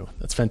 Thank you.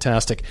 That's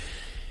fantastic.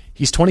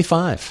 He's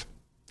 25.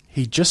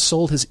 He just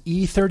sold his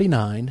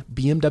E39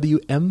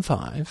 BMW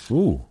M5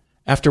 Ooh.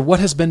 after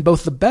what has been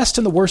both the best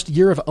and the worst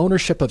year of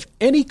ownership of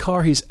any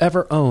car he's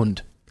ever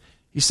owned.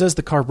 He says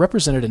the car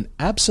represented an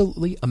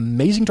absolutely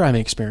amazing driving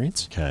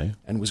experience Okay.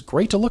 and was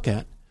great to look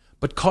at,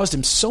 but caused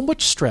him so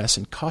much stress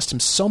and cost him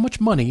so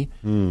much money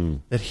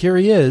that here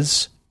he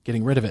is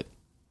getting rid of it.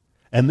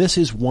 And this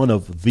is one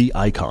of the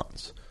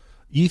icons.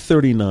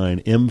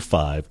 E39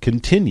 M5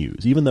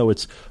 continues, even though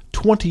it's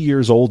 20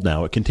 years old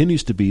now, it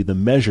continues to be the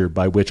measure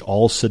by which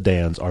all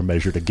sedans are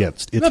measured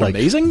against. It's Isn't that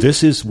amazing?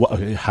 This is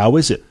how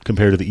is it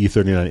compared to the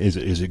E39?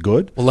 Is it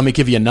good? Well, let me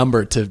give you a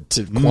number to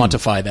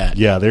quantify that.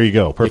 Yeah, there you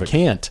go. Perfect. You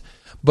can't.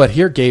 But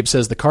here Gabe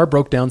says the car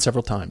broke down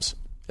several times.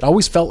 It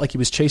always felt like he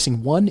was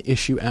chasing one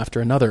issue after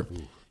another.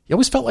 He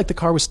always felt like the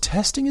car was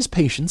testing his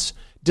patience,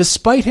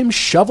 despite him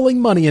shoveling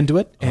money into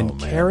it and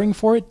caring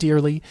for it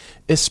dearly,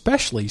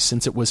 especially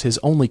since it was his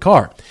only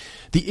car.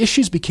 The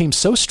issues became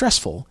so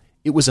stressful,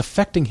 it was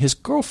affecting his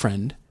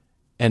girlfriend,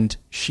 and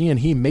she and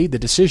he made the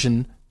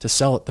decision to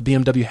sell it. The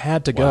BMW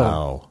had to go.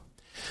 Wow.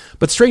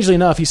 But strangely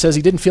enough, he says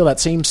he didn't feel that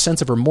same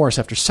sense of remorse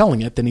after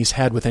selling it than he's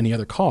had with any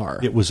other car.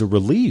 It was a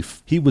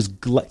relief. It was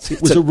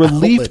a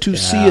relief outlet, to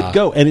see it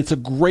go, and it's a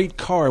great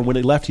car. And when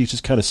it left, he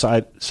just kind of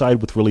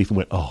sighed with relief and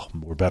went, "Oh,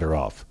 we're better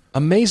off."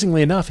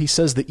 Amazingly enough, he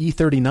says the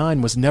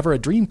E39 was never a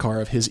dream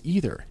car of his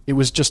either. It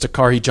was just a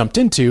car he jumped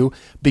into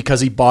because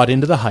he bought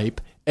into the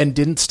hype and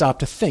didn't stop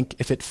to think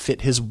if it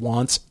fit his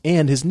wants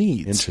and his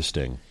needs.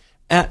 Interesting.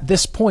 At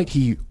this point,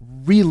 he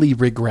really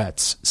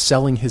regrets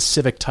selling his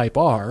Civic Type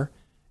R.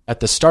 At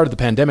the start of the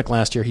pandemic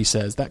last year, he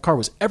says that car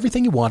was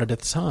everything he wanted at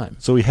the time.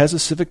 So he has a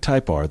Civic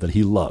Type R that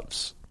he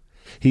loves.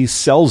 He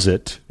sells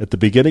it at the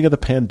beginning of the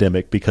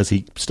pandemic because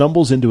he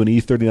stumbles into an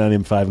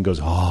E39 M5 and goes,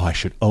 "Oh, I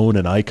should own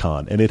an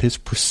Icon." And it has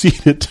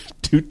proceeded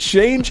to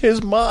change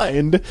his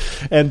mind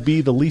and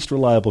be the least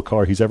reliable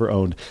car he's ever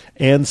owned,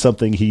 and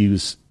something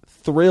he's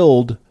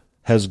thrilled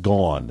has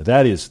gone.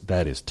 That is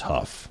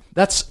tough.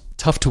 That's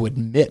tough to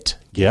admit.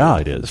 Yeah,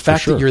 it is. The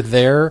fact that you're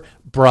there,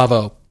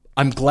 bravo.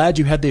 I'm glad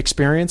you had the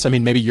experience. I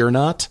mean, maybe you're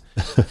not,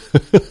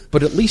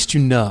 but at least you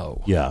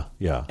know. Yeah,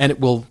 yeah. And it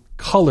will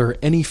color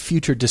any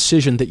future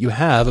decision that you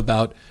have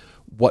about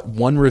what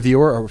one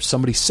reviewer or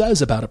somebody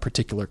says about a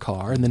particular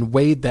car, and then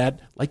weigh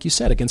that, like you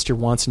said, against your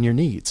wants and your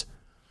needs.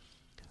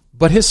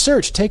 But his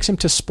search takes him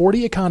to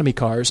sporty economy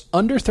cars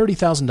under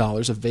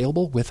 $30,000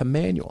 available with a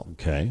manual.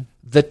 Okay.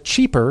 The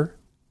cheaper,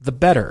 the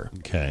better.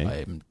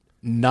 Okay. I'm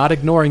not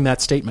ignoring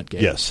that statement,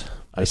 Gabe. Yes.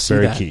 I That's see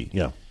very that. key.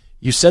 Yeah.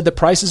 You said that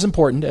price is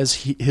important, as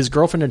his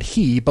girlfriend and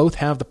he both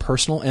have the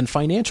personal and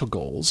financial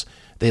goals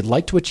they'd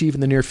like to achieve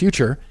in the near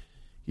future.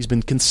 He's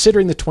been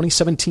considering the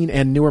 2017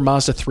 and newer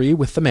Mazda 3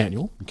 with the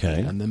manual,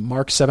 Okay. and the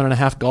Mark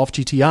 7.5 Golf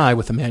GTI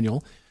with the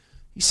manual.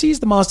 He sees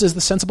the Mazda as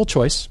the sensible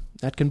choice.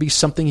 That can be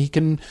something he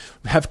can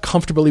have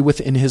comfortably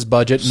within his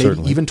budget, maybe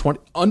Certainly. even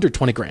under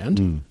 20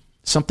 grand.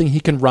 Something he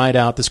can ride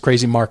out this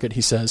crazy market,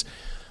 he says.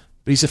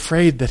 But he's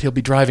afraid that he'll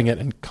be driving it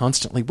and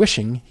constantly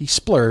wishing he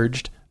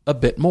splurged a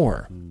bit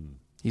more.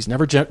 He's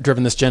never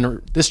driven this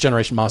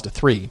generation Mazda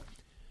 3.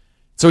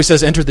 So he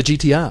says enter the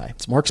GTI.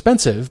 It's more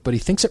expensive, but he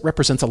thinks it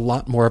represents a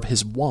lot more of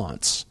his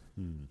wants.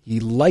 He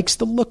likes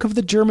the look of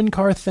the German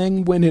car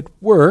thing when it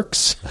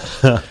works.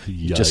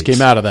 Just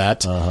came out of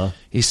that.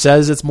 He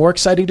says it's more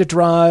exciting to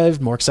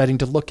drive, more exciting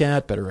to look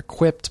at, better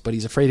equipped, but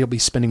he's afraid he'll be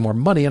spending more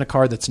money on a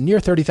car that's near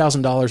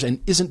 $30,000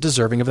 and isn't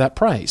deserving of that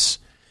price.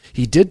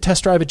 He did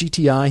test drive a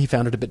GTI. He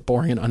found it a bit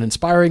boring and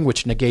uninspiring,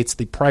 which negates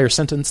the prior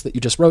sentence that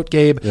you just wrote,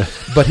 Gabe. Yeah.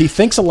 But he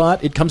thinks a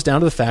lot. It comes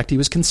down to the fact he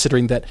was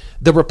considering that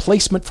the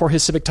replacement for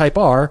his Civic Type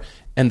R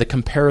and the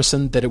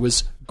comparison that it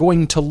was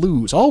going to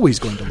lose, always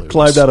going to lose.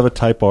 Climbed out of a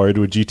Type R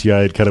into a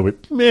GTI and kind of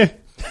went, meh.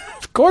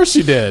 Of course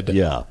he did.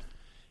 Yeah.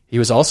 He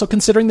was also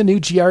considering the new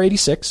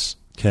GR86.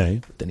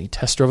 Okay. Then he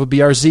test drove a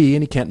BRZ,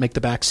 and he can't make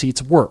the back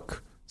seats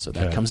work. So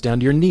that comes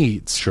down to your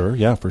needs. Sure,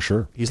 yeah, for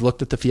sure. He's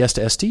looked at the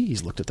Fiesta ST.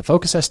 He's looked at the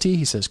Focus ST.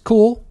 He says,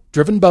 cool,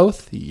 driven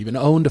both. He even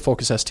owned a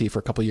Focus ST for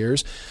a couple of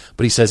years.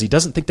 But he says he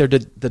doesn't think they're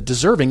the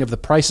deserving of the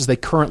prices they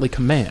currently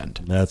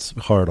command. That's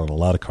hard on a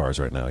lot of cars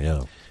right now,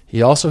 yeah.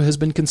 He also has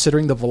been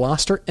considering the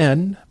Veloster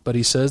N, but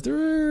he says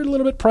they're a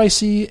little bit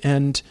pricey,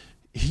 and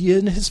he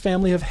and his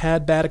family have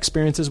had bad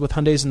experiences with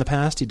Hyundais in the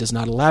past. He does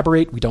not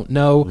elaborate. We don't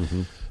know.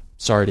 Mm-hmm.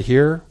 Sorry to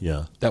hear.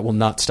 Yeah. That will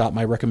not stop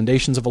my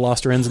recommendations of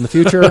Veloster N's in the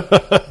future,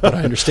 but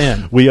I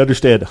understand. We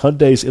understand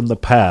Hyundais in the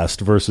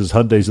past versus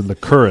Hyundais in the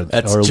current are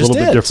a little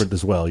bit different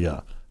as well, yeah.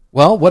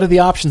 Well, what are the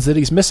options that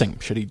he's missing?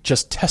 Should he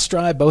just test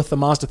drive both the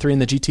Mazda 3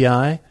 and the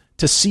GTI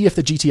to see if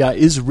the GTI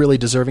is really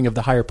deserving of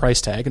the higher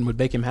price tag and would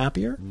make him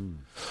happier?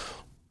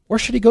 Or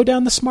should he go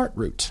down the smart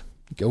route,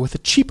 go with a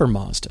cheaper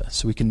Mazda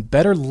so he can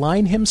better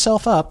line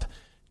himself up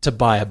to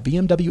buy a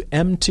BMW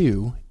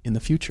M2 in the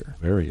future?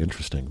 Very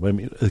interesting. I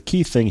mean, the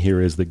key thing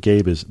here is that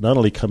Gabe is not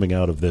only coming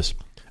out of this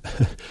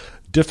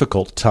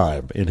difficult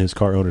time in his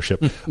car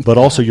ownership, but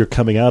also you're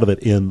coming out of it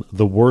in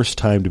the worst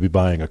time to be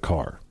buying a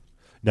car.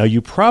 Now,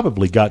 you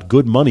probably got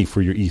good money for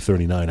your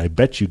E39. I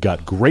bet you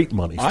got great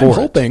money for it. I'm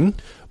hoping.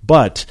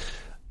 But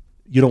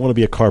you don't want to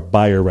be a car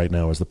buyer right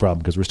now is the problem,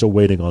 because we're still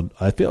waiting on –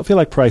 I feel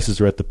like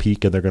prices are at the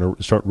peak and they're going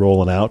to start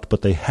rolling out,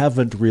 but they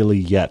haven't really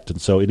yet. And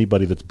so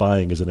anybody that's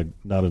buying is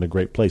not in a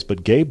great place.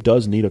 But Gabe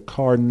does need a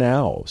car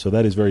now, so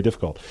that is very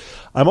difficult.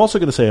 I'm also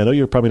going to say – I know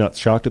you're probably not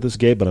shocked at this,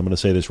 Gabe, but I'm going to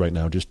say this right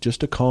now just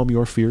to calm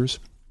your fears.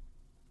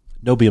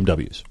 No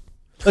BMWs.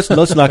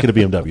 Let's not get a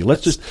BMW.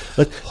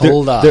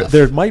 Hold off.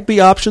 There might be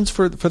options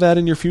for that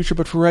in your future,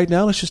 but for right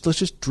now, let's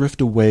just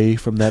drift away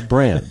from that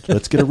brand.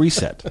 Let's get a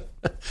reset.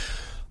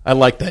 I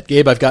like that,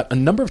 Gabe. I've got a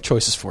number of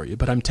choices for you,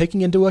 but I'm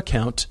taking into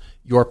account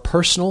your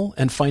personal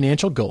and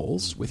financial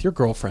goals with your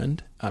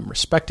girlfriend. I'm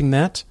respecting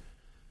that.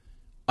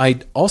 I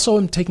also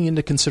am taking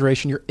into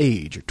consideration your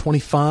age. You're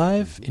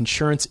 25.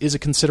 Insurance is a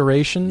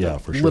consideration. Yeah,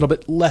 for sure. A little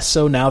bit less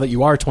so now that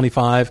you are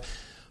 25,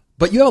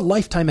 but you have a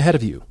lifetime ahead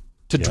of you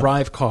to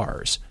drive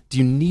cars. Do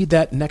you need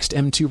that next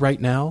M2 right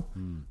now?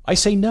 I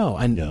say no.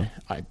 I'm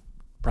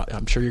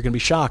sure you're going to be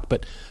shocked,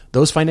 but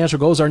those financial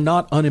goals are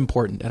not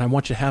unimportant, and I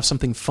want you to have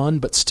something fun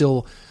but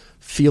still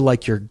feel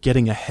like you're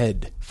getting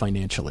ahead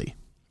financially.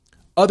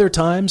 Other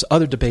times,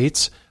 other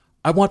debates,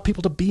 I want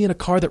people to be in a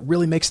car that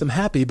really makes them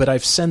happy, but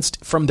I've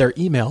sensed from their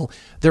email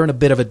they're in a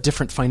bit of a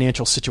different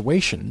financial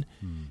situation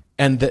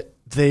and that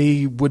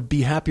they would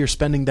be happier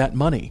spending that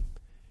money.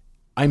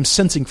 I'm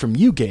sensing from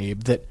you,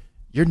 Gabe, that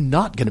you're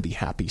not going to be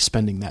happy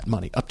spending that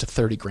money up to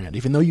 $30,000,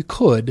 even though you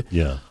could.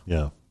 Yeah.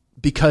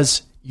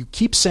 Because you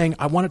keep saying,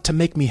 I want it to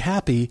make me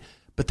happy,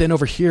 but then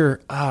over here,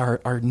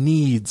 our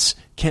needs,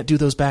 can't do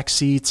those back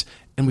seats,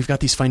 and we've got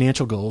these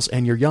financial goals,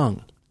 and you're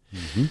young.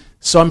 Mm-hmm.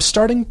 So I'm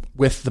starting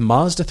with the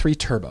Mazda 3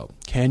 Turbo.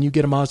 Can you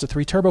get a Mazda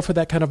 3 Turbo for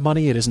that kind of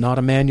money? It is not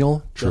a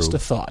manual, just a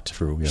thought.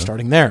 True, yeah.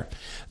 Starting there.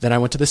 Then I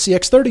went to the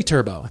CX-30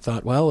 Turbo. I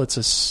thought, well, it's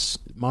a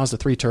Mazda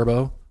 3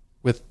 Turbo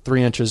with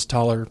 3 inches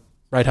taller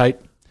ride height.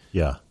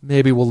 Yeah.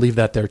 Maybe we'll leave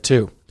that there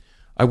too.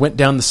 I went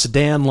down the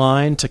sedan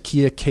line to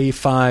Kia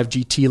K5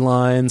 GT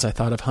lines. I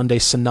thought of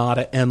Hyundai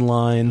Sonata N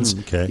lines.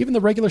 Okay. Even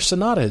the regular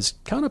Sonata is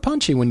kind of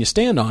punchy when you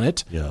stand on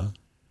it. Yeah.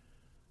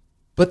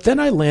 But then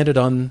I landed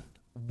on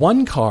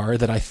one car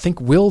that I think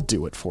will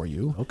do it for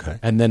you. Okay.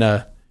 And then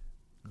a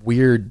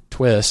weird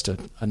twist,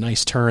 a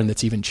nice turn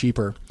that's even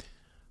cheaper.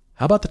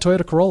 How about the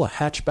Toyota Corolla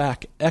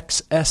hatchback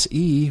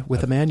XSE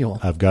with a manual?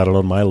 I've got it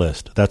on my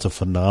list. That's a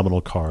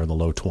phenomenal car in the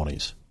low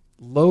 20s.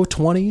 Low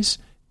 20s.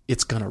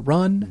 It's going to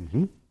run.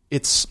 Mm-hmm.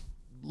 It's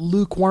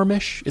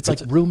lukewarmish. It's like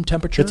room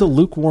temperature. It's a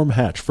lukewarm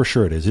hatch, for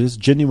sure it is. It is a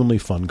genuinely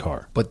fun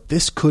car. But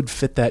this could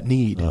fit that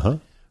need. Uh-huh.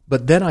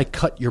 But then I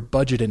cut your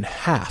budget in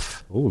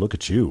half. Oh, look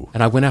at you.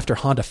 And I went after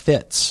Honda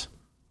Fits.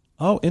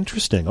 Oh,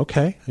 interesting.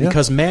 Okay. Yeah.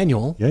 Because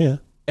manual. Yeah.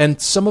 And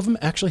some of them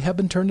actually have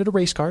been turned into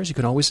race cars. You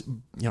can always,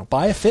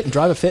 buy a Fit and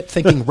drive a Fit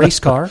thinking race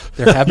car.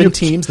 There have been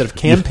teams that have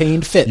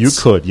campaigned Fits. You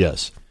could,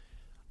 yes.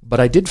 But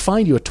I did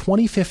find you a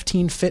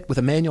 2015 Fit with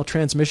a manual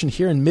transmission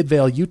here in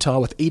Midvale, Utah,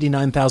 with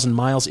 89,000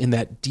 miles in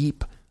that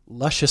deep,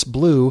 luscious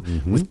blue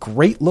with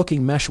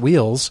great-looking mesh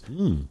wheels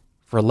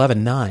for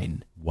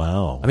 $11,900.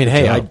 Wow. I mean,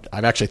 hey,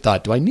 I've actually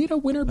thought, do I need a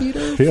winter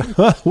beater?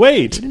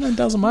 Wait.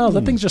 89,000 miles.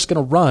 That thing's just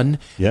going to run,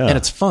 and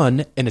it's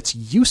fun, and it's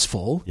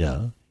useful.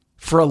 Yeah.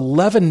 For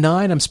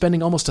 $11,900, I'm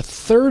spending almost a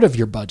third of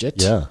your budget.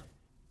 Yeah.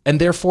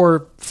 And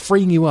therefore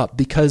freeing you up,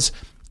 because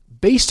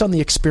based on the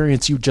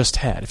experience you just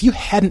had, if you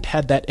hadn't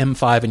had that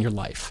M5 in your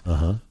life,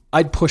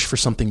 I'd push for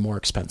something more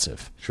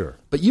expensive. Sure.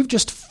 But you've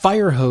just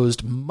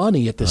fire-hosed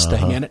money at this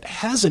thing, and it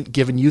hasn't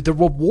given you the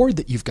reward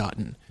that you've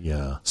gotten.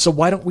 Yeah. So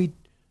why don't we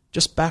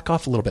just back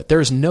off a little bit? There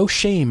is no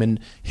shame in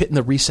hitting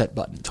the reset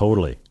button.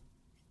 Totally.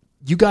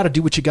 You got to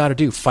do what you got to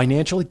do.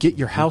 Financially, get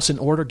your house in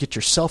order, get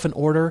yourself in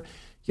order.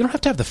 You don't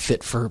have to have the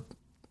Fit for,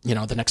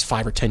 the next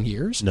 5 or 10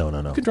 years. No.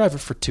 You can drive it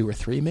for 2 or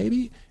 3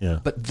 maybe. Yeah.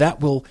 But that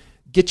will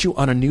get you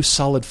on a new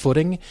solid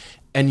footing,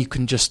 and you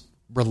can just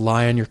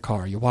rely on your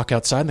car. You walk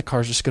outside and the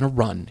car's just going to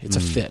run. It's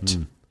a Fit.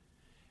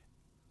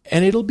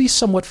 And it'll be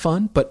somewhat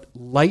fun, but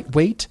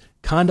lightweight,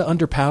 kind of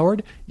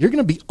underpowered. You're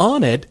going to be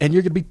on it, and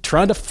you're going to be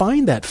trying to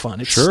find that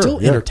fun. It's still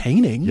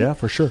entertaining. Yeah,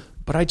 for sure.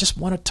 But I just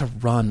want it to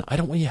run. I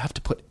don't want you to have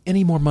to put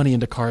any more money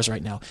into cars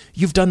right now.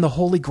 You've done the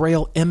Holy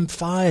Grail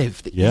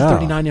M5, the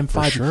E39 M5.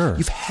 For sure.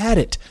 You've had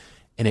it,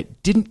 and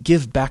it didn't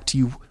give back to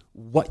you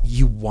what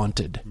you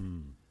wanted.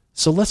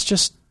 So let's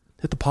just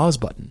hit the pause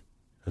button.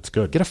 That's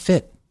good. Get a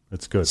Fit.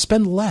 That's good.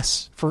 Spend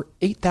less for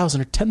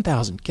 $8,000 or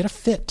 $10,000. Get a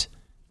Fit.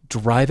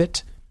 Drive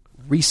it.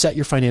 Reset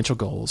your financial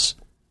goals.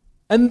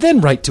 And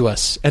then write to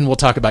us, and we'll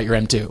talk about your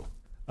M2.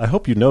 I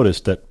hope you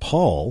noticed that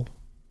Paul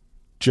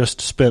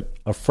just spent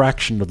a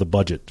fraction of the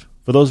budget.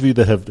 For those of you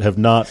that have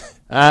not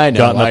gotten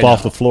up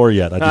off the floor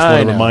yet, I just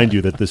want to remind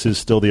you that this is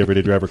still the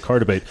Everyday Driver Car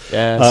Debate.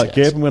 Yes.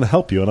 Gabe, I'm going to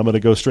help you, and I'm going to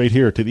go straight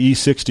here to the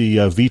E60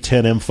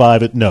 V10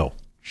 M5. No.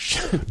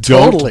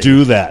 Totally. Don't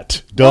do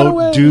that.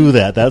 Don't do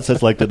that.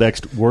 That's like the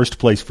next worst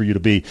place for you to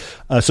be.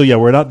 So,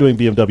 we're not doing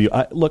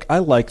BMW. Look, I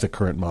like the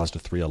current Mazda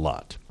 3 a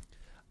lot.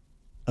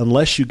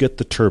 unless you get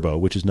the turbo,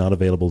 which is not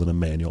available in a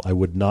manual, I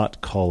would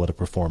not call it a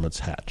performance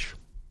hatch.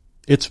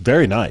 It's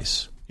very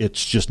nice.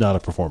 It's just not a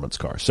performance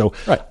car. So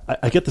right.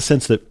 I get the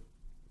sense that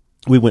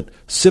we went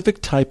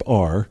Civic Type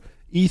R,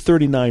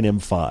 E39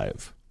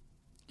 M5.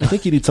 I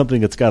think you need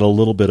something that's got a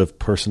little bit of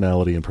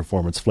personality and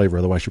performance flavor.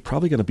 Otherwise, you're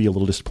probably going to be a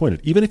little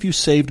disappointed. Even if you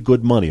saved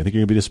good money, I think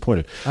you're going to be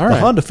disappointed. All right. The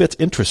Honda Fit's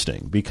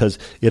interesting because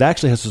it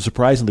actually has a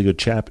surprisingly good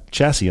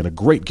chassis and a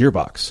great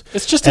gearbox.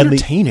 It's just and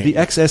entertaining. The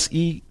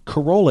XSE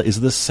Corolla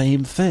is the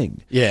same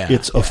thing. Yeah,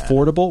 it's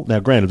affordable. Now,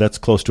 granted, that's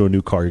close to a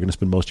new car. You're going to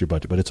spend most of your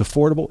budget, but it's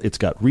affordable. It's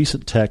got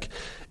recent tech.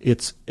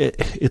 It's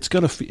not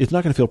going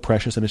to feel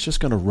precious, and it's just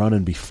going to run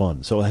and be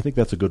fun. So I think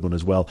that's a good one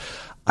as well.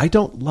 I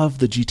don't love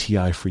the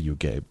GTI for you,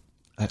 Gabe.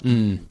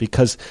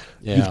 Because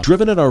you've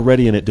driven it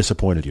already and it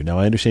disappointed you. Now,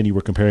 I understand you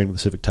were comparing with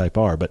the Civic Type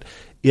R, but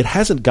it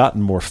hasn't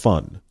gotten more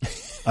fun.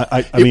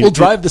 I mean, it will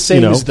drive the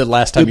same as the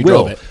last time you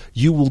drove it.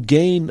 You will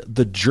gain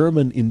the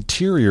German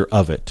interior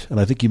of it, and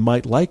I think you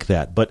might like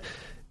that. But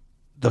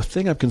the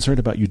thing I'm concerned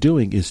about you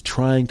doing is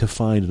trying to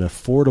find an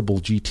affordable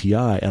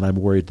GTI, and I'm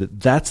worried that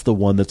that's the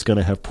one that's going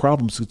to have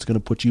problems. It's going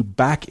to put you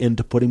back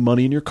into putting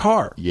money in your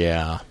car.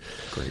 Yeah,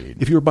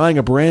 agreed. If you were buying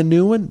a brand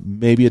new one,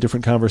 maybe a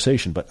different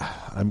conversation. But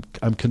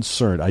I'm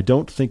concerned. I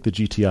don't think the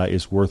GTI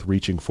is worth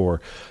reaching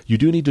for. You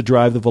do need to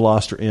drive the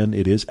Veloster in.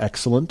 It is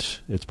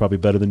excellent. It's probably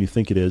better than you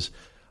think it is.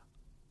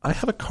 I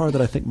have a car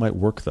that I think might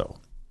work, though.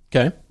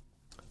 Okay.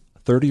 A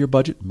third of your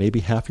budget,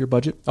 maybe half your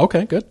budget.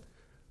 Okay, good.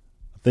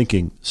 I'm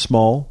thinking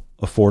small,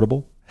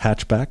 affordable,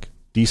 hatchback,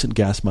 decent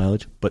gas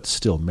mileage, but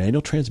still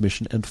manual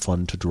transmission and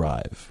fun to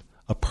drive.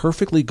 A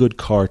perfectly good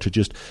car to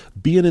just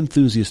be an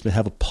enthusiast and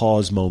have a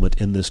pause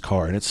moment in this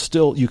car. And it's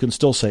still, you can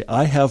still say,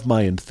 I have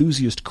my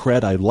enthusiast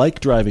cred. I like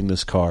driving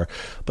this car,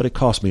 but it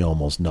cost me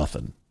almost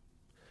nothing.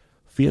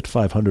 Fiat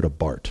 500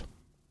 Abarth.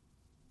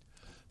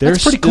 They're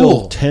That's pretty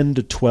still cool. 10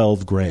 to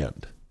 12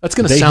 grand. That's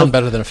going to sound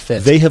better than a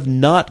Fit. They have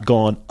not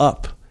gone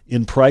up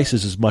in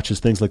prices as much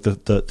as things like the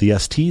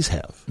STs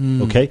have.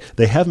 Okay,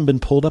 they haven't been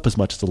pulled up as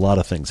much as a lot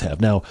of things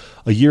have. Now,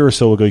 a year or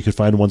so ago, you could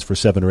find ones for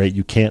 7 or 8.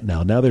 You can't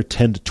now. Now they're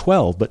 10 to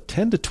 12, but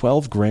 10 to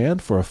 12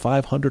 grand for a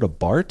 500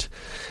 Abarth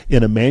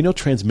in a manual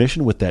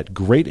transmission with that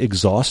great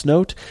exhaust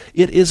note.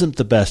 It isn't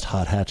the best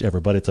hot hatch ever,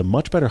 but it's a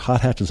much better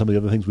hot hatch than some of the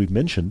other things we've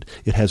mentioned.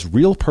 It has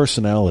real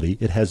personality.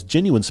 It has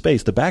genuine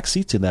space. The back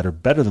seats in that are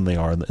better than they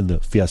are in the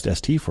Fiesta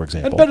ST, for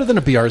example. And better than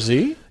a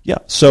BRZ. Yeah,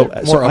 so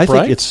I think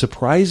upright. it's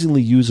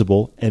surprisingly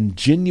usable and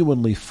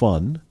genuinely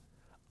fun.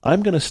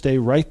 I'm going to stay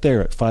right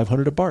there at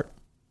 500 Abarth.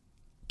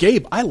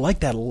 Gabe, I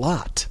like that a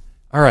lot.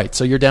 All right,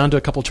 so you're down to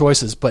a couple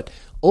choices, but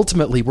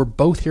ultimately we're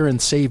both here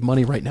and save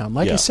money right now. And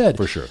like I said,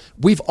 for sure,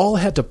 we've all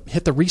had to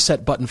hit the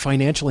reset button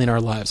financially in our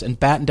lives and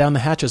batten down the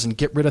hatches and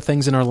get rid of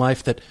things in our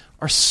life that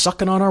are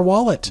sucking on our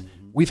wallet.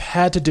 We've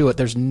had to do it.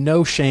 There's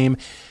no shame.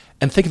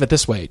 And think of it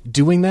this way.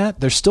 Doing that,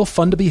 there's still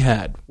fun to be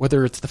had,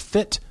 whether it's the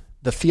Fit,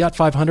 the Fiat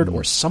 500,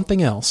 or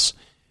something else.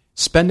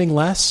 Spending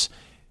less,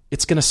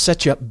 it's going to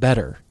set you up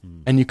better.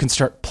 And you can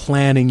start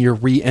planning your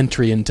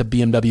re-entry into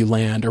BMW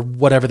land or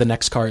whatever the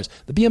next car is.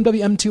 The BMW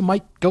M2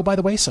 might go by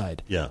the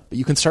wayside. Yeah. But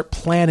you can start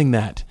planning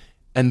that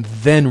and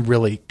then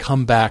really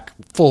come back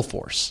full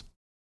force.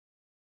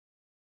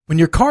 When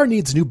your car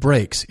needs new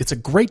brakes, it's a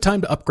great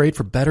time to upgrade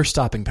for better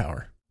stopping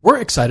power. We're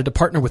excited to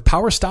partner with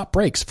Power Stop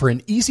Brakes for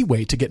an easy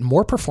way to get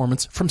more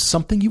performance from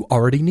something you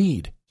already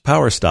need.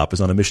 Power Stop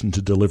is on a mission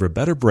to deliver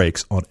better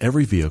brakes on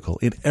every vehicle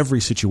in every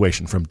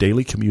situation, from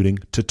daily commuting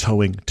to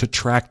towing to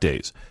track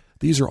days.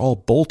 These are all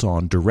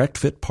bolt-on,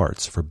 direct-fit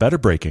parts for better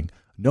braking,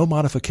 no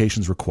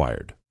modifications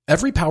required.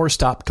 Every Power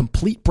Stop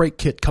complete brake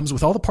kit comes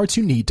with all the parts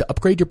you need to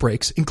upgrade your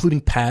brakes, including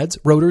pads,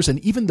 rotors, and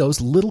even those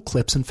little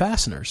clips and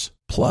fasteners.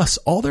 Plus,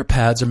 all their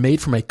pads are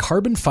made from a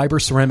carbon fiber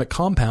ceramic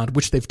compound,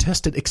 which they've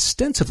tested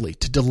extensively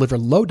to deliver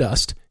low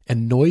dust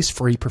and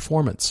noise-free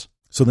performance.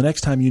 So the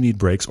next time you need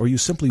brakes or you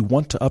simply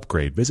want to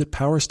upgrade, visit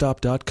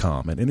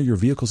PowerStop.com and enter your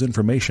vehicle's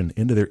information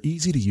into their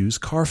easy-to-use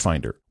car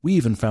finder. We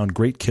even found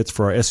great kits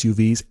for our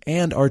SUVs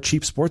and our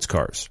cheap sports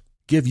cars.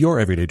 Give your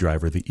everyday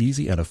driver the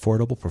easy and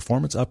affordable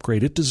performance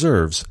upgrade it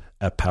deserves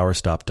at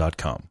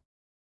PowerStop.com.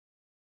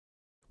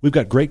 We've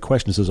got great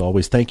questions as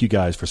always. Thank you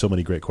guys for so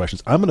many great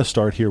questions. I'm going to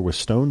start here with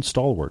Stone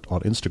Stalwart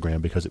on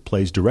Instagram because it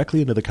plays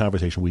directly into the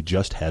conversation we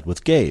just had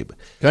with Gabe.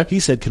 Okay. He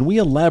said, can we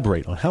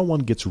elaborate on how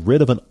one gets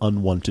rid of an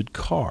unwanted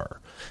car?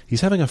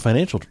 He's having a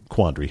financial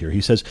quandary here.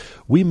 He says,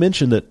 we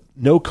mentioned that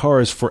no car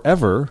is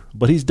forever,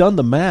 but he's done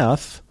the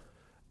math,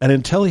 and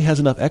until he has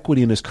enough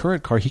equity in his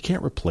current car, he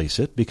can't replace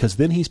it because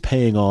then he's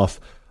paying off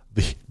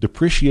the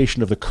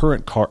depreciation of the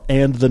current car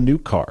and the new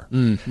car.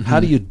 Mm-hmm. How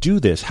do you do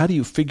this? How do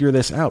you figure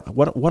this out?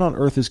 What on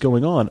earth is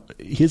going on?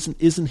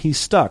 Isn't he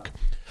stuck?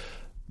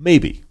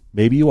 Maybe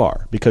you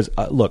are, because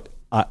look,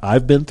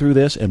 I've been through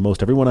this, and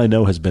most everyone I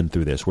know has been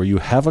through this, where you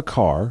have a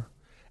car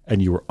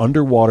and you are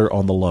underwater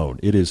on the loan.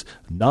 It is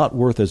not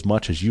worth as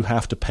much as you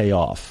have to pay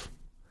off.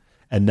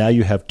 And now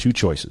you have two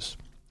choices.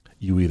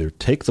 You either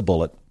take the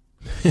bullet,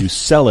 you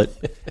sell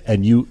it,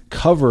 and you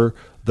cover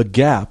the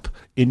gap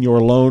in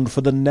your loan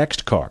for the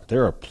next car.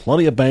 There are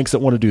plenty of banks that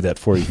want to do that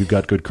for you if you've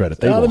got good credit.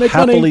 They will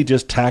happily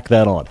just tack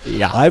that on.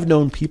 Yeah. I've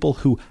known people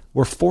who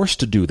were forced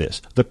to do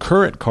this. The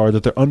current car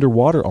that they're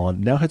underwater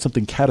on now had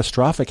something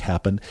catastrophic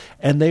happen,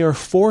 and they are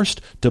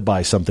forced to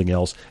buy something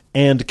else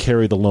and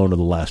carry the loan of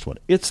the last one.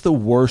 It's the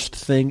worst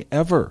thing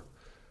ever.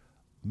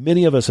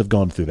 Many of us have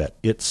gone through that.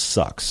 It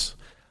sucks.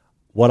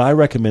 What I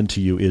recommend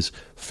to you is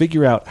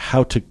figure out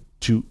how to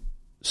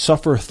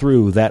suffer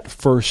through that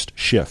first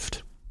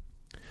shift.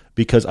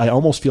 Because I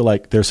almost feel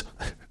like there's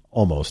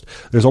almost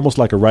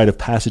like a rite of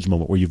passage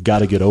moment where you've got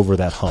to get over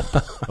that hump.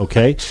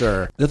 Okay?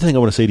 Sure. The other thing I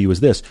want to say to you is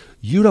this.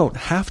 You don't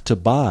have to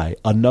buy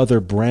another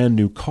brand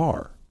new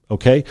car.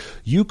 Okay?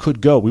 You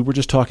could go. We were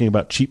just talking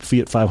about cheap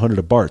Fiat 500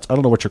 at Bart's. I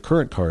don't know what your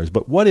current car is,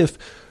 but what if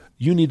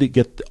you need to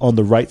get on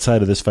the right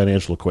side of this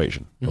financial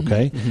equation,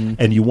 okay?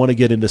 And you want to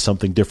get into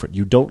something different.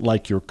 You don't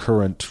like your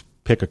current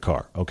pick a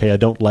car, okay? I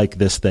don't like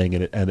this thing,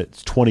 and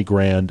it's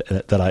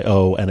 $20,000 that I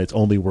owe, and it's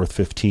only worth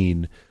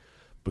 $15,000.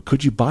 But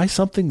could you buy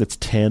something that's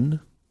 $10,000?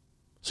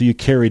 So you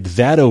carried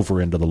that over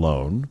into the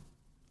loan.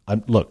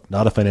 Look,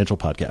 not a financial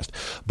podcast,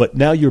 but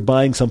now you're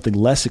buying something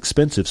less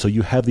expensive, so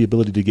you have the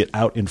ability to get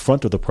out in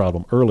front of the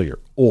problem earlier.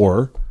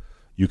 Or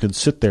you can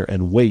sit there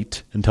and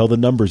wait until the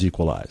numbers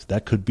equalize.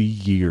 That could be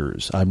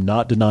years. I'm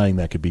not denying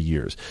that could be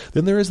years.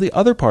 Then there is the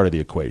other part of the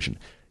equation.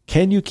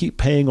 Can you keep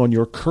paying on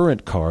your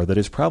current car that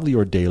is probably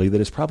your daily,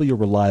 that is probably your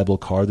reliable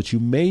car that you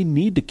may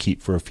need to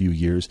keep for a few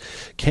years?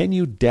 Can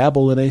you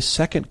dabble in a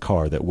second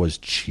car that was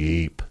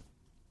cheap?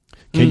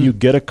 Can you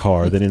get a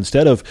car that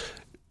instead of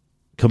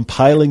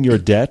compiling your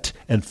debt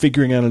and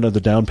figuring out another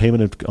down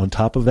payment on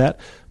top of that,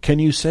 can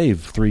you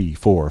save $3,000,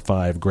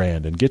 $4,000,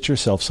 $5,000 and get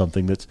yourself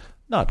something that's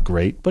not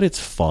great, but it's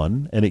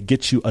fun, and it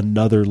gets you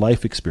another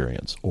life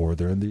experience? Or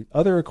there's the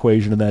other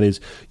equation, and that is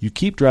you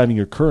keep driving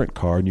your current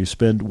car and you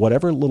spend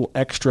whatever little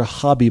extra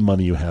hobby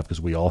money you have,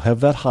 because we all have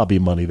that hobby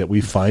money that we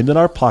find in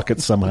our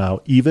pockets somehow,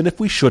 even if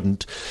we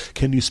shouldn't.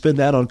 Can you spend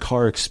that on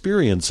car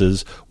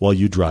experiences while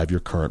you drive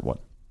your current one?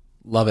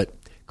 Love it.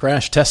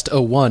 Crash Test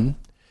 01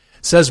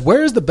 says,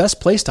 where is the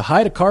best place to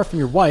hide a car from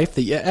your wife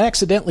that you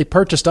accidentally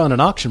purchased on an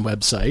auction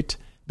website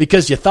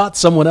because you thought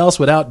someone else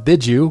would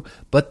outbid you,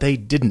 but they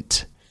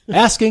didn't?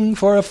 Asking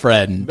for a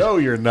friend. No,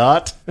 you're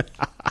not.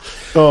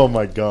 Oh,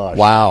 my gosh.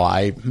 Wow.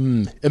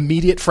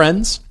 Immediate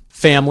friends,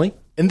 family,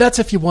 and that's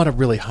if you want to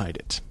really hide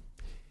it.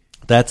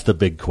 That's the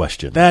big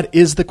question. That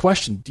is the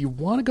question. Do you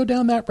want to go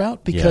down that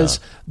route? Because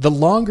the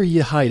longer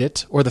you hide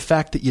it, or the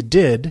fact that you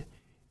did,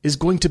 is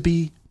going to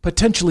be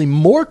potentially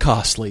more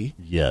costly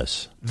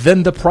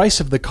than the price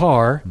of the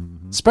car,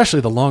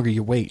 especially the longer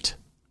you wait.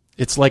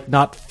 It's like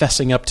not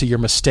fessing up to your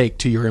mistake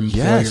to your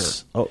employer.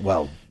 Yes. Oh,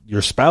 well,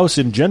 your spouse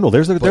in general.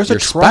 There's a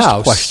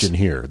trust question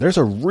here. There's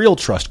a real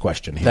trust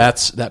question here.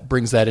 That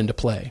brings that into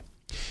play.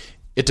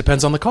 It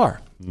depends on the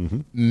car.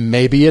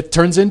 Maybe it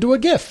turns into a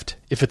gift.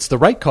 If it's the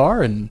right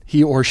car and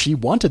he or she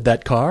wanted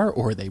that car,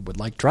 or they would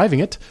like driving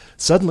it,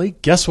 suddenly,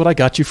 guess what I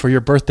got you for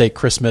your birthday,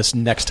 Christmas,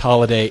 next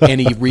holiday,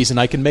 any reason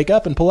I can make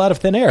up and pull out of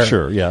thin air.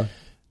 Sure, yeah.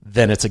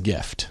 Then it's a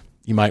gift.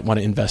 You might want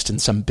to invest in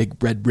some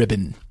big red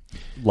ribbon.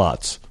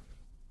 Lots.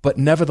 But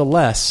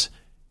nevertheless,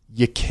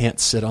 you can't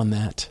sit on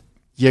that.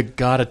 You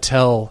got to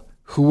tell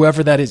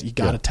whoever that is, you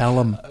got to tell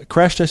them.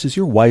 Crash Test, is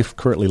your wife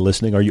currently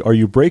listening? Are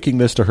you breaking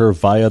this to her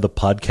via the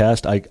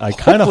podcast? I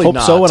kind of hope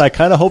so, and I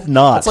kind of hope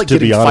not. It's like to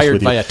getting be honest fired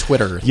with you. via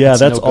Twitter. Yeah,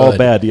 that's all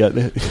bad. Yeah,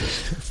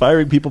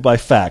 firing people by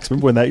fax.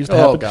 Remember when that used to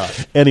happen? Oh, God.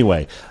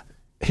 Anyway,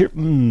 here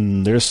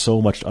there's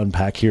so much to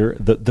unpack here.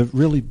 The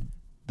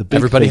big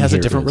everybody thing has a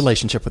here different is,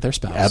 relationship with their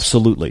spouse.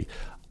 Absolutely.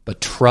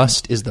 But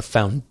trust is the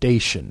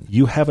foundation.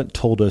 You haven't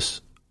told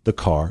us the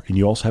car, and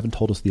you also haven't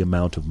told us the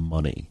amount of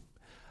money.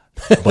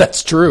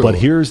 That's true. But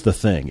here's the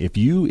thing. If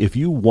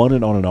you won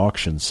it on an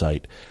auction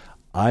site,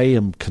 I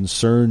am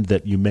concerned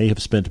that you may have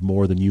spent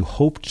more than you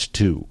hoped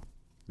to.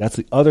 That's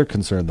the other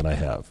concern that I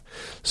have.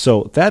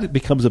 So that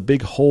becomes a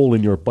big hole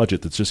in your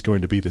budget that's just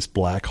going to be this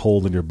black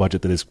hole in your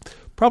budget that is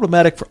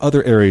problematic for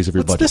other areas of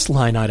your budget. What's this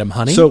line item,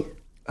 honey? So,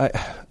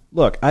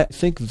 I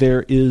think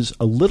there is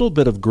a little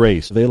bit of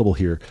grace available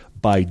here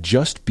by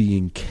just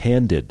being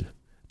candid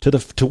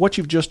to what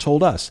you've just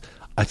told us.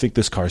 I think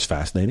this car is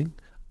fascinating.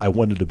 I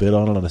wanted to bid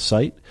on it on a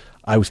site.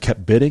 I was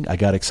kept bidding. I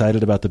got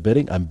excited about the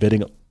bidding. I'm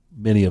bidding.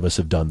 Many of us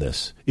have done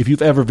this. If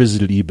you've ever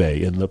visited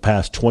eBay in the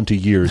past 20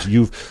 years,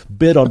 you've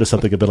bid onto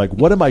something and been like,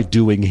 what am I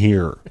doing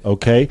here?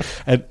 Okay?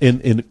 And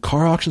in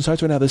car auction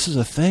sites right now, this is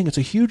a thing. It's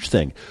a huge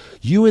thing.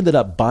 You ended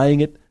up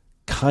buying it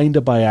kind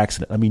of by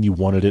accident. I mean, you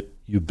wanted it.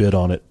 You bid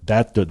on it.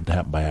 That didn't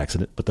happen by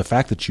accident. But the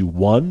fact that you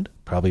won,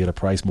 probably at a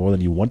price more than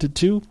you wanted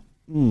to,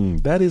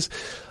 that is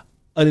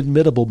an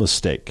admittable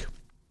mistake.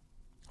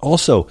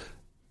 Also,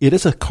 it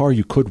is a car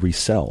you could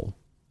resell.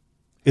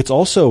 It's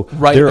also,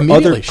 there are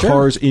other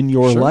cars in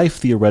your life,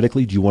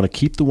 theoretically. Do you want to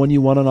keep the one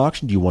you won on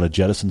auction? Do you want to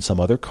jettison some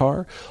other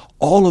car?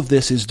 All of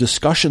this is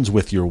discussions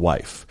with your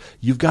wife.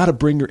 You've got to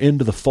bring her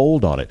into the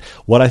fold on it.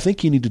 What I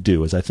think you need to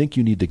do is I think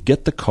you need to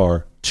get the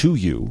car to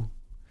you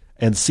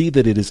and see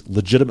that it is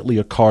legitimately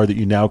a car that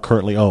you now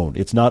currently own.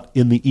 It's not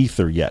in the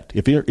ether yet.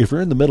 If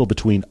you're in the middle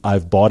between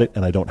I've bought it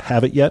and I don't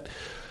have it yet,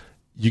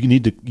 you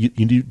need to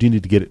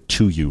get it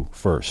to you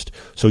first.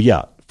 So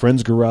yeah,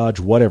 friend's garage,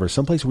 whatever,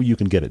 someplace where you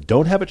can get it.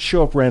 Don't have it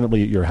show up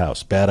randomly at your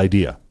house. Bad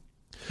idea.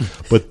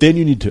 But then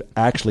you need to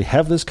actually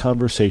have this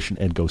conversation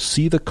and go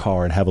see the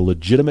car and have a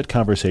legitimate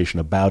conversation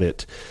about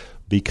it,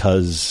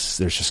 because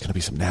there's just going to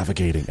be some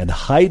navigating, and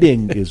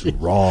hiding is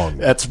wrong.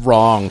 That's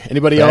wrong.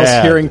 Anybody else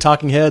hearing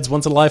Talking Heads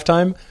once in a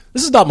lifetime?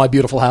 This is not my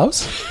beautiful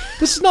house.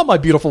 This is not my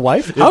beautiful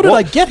wife. How did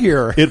I get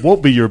here? It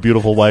won't be your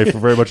beautiful wife for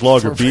very much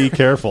longer. Be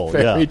careful.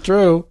 Very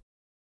true.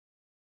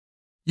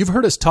 You've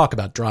heard us talk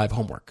about drive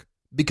homework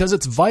because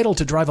it's vital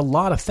to drive a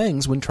lot of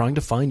things when trying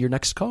to find your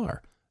next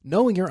car.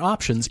 Knowing your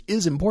options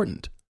is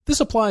important. This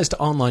applies to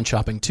online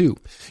shopping too.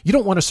 You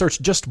don't want to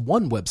search just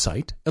one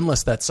website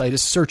unless that site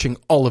is searching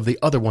all of the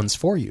other ones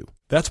for you.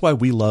 That's why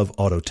we love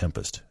Auto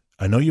Tempest.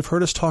 I know you've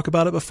heard us talk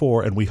about it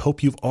before, and we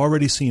hope you've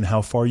already seen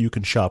how far you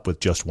can shop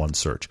with just one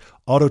search.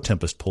 Auto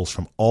Tempest pulls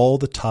from all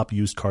the top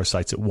used car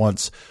sites at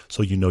once,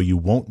 so you know you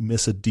won't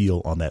miss a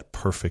deal on that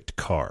perfect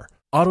car.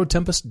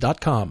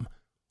 Autotempest.com.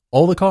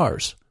 All the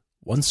cars,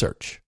 one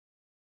search.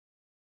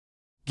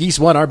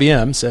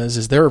 Geese1RBM says,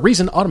 is there a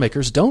reason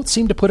automakers don't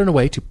seem to put in a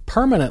way to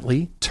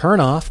permanently turn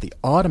off the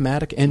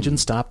automatic engine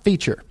stop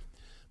feature?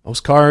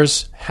 Most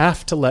cars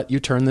have to let you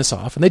turn this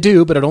off, and they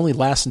do, but it only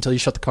lasts until you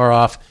shut the car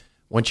off.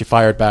 Once you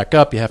fire it back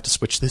up, you have to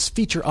switch this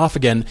feature off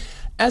again.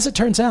 As it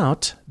turns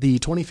out, the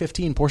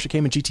 2015 Porsche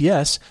Cayman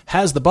GTS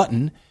has the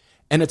button,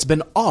 and it's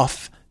been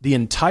off the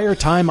entire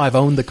time I've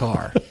owned the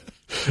car.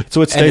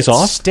 So it stays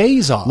off? It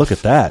stays off. Look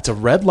at that. It's a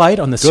red light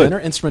on the center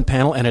instrument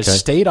panel, and it's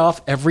stayed off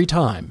every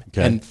time.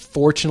 Okay. And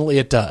fortunately,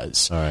 it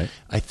does. All right.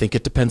 I think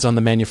it depends on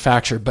the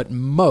manufacturer, but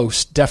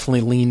most definitely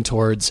lean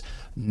towards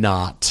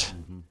not.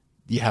 Mm-hmm.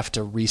 You have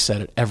to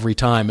reset it every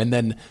time. And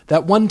then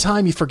that one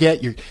time you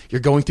forget, you're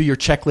going through your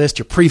checklist,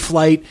 your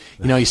pre-flight,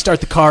 you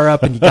start the car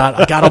up, and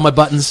I got all my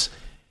buttons.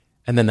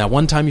 And then that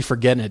one time you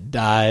forget, and it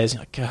dies.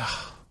 You're like,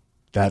 ugh.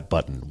 That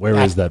button. Where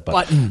is that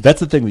button?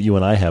 That's the thing that you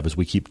and I have, is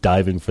we keep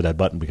diving for that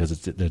button because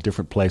it's in a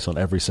different place on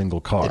every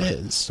single car. It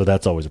is. So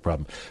that's always a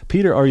problem.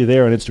 Peter, are you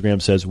there on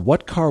Instagram, says,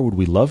 what car would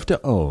we love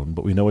to own,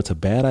 but we know it's a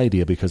bad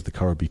idea because the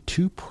car would be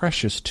too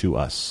precious to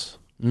us,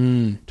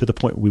 to the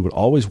point we would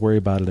always worry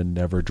about it and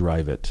never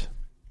drive it?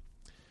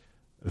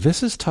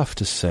 This is tough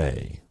to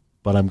say,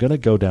 but I'm going to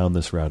go down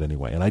this route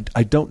anyway. And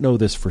I don't know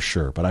this for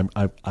sure, but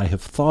I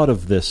have thought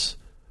of this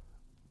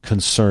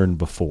concern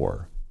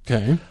before.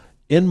 Okay.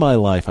 In my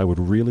life, I would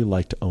really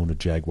like to own a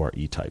Jaguar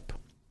E-Type.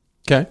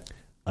 Okay.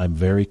 I'm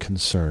very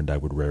concerned I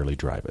would rarely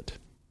drive it.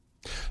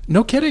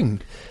 No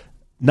kidding.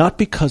 Not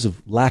because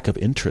of lack of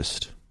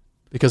interest.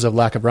 Because of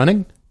lack of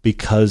running?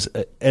 Because,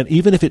 and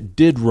even if it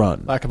did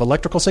run. Lack of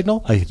electrical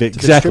signal? Exactly.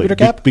 Distributor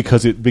gap?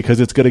 Because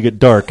it's going to get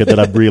dark and then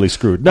I'm really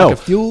screwed. No. Lack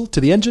of fuel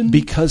to the engine?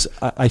 Because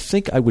I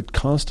think I would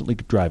constantly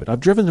drive it. I've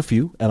driven a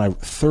few and I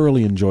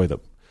thoroughly enjoy them.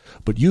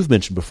 But you've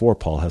mentioned before,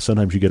 Paul, how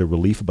sometimes you get a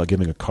relief about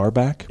giving a car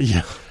back.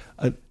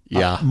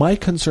 Yeah. My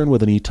concern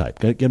with an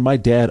E-Type, again, my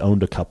dad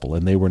owned a couple,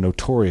 and they were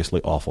notoriously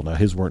awful. Now,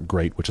 his weren't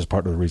great, which is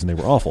part of the reason they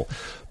were awful.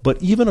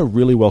 But even a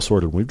really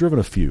well-sorted, we've driven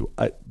a few,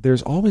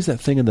 there's always that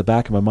thing in the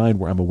back of my mind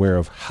where I'm aware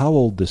of how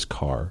old this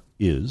car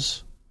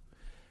is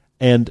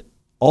and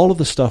all of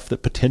the stuff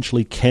that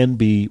potentially can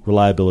be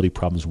reliability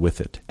problems with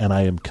it. And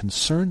I am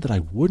concerned that I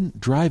wouldn't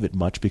drive it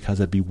much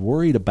because I'd be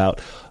worried about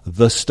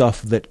the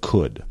stuff that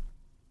could.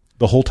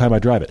 The whole time I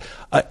drive it.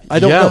 I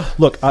don't know.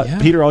 Look,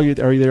 Peter, are you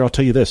there? I'll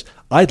tell you this.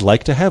 I'd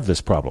like to have this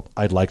problem.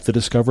 I'd like to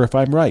discover if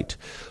I'm right.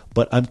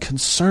 But I'm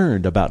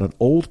concerned about an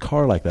old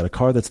car like that, a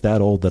car that's that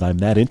old that I'm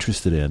that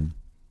interested in,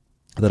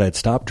 that I'd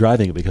stop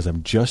driving it because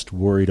I'm just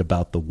worried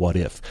about the what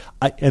if.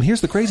 And here's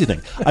the crazy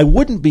thing. I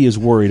wouldn't be as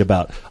worried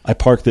about I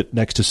parked it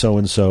next to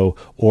so-and-so,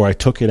 or I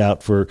took it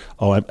out for,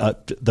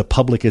 the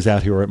public is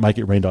out here, or it might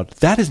get rained on.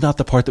 That is not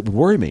the part that would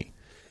worry me.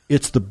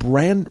 It's the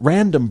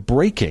random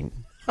braking.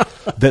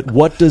 That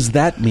what does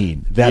that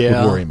mean? That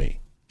would worry me.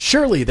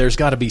 Surely there's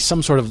got to be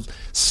some sort of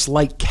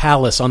slight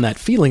callous on that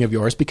feeling of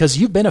yours because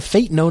you've been a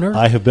Phaeton owner.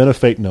 I have been a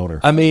Phaeton owner.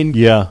 I mean...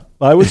 Yeah.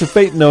 I was a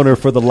Phaeton owner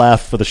for the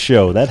laugh for the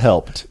show. That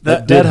helped.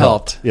 That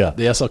helped. Yeah.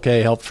 The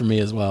SLK helped for me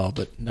as well,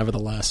 but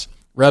nevertheless.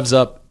 Revs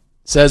Up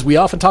says, we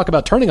often talk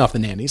about turning off the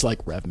nannies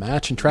like rev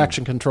match and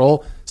traction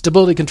control,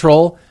 stability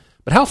control,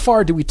 but how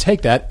far do we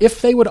take that?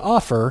 If they would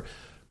offer,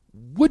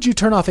 would you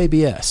turn off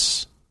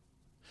ABS?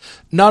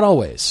 Not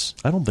always.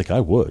 I don't think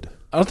I would.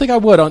 I don't think I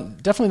would.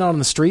 Definitely not on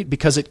the street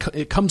because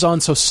it comes on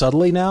so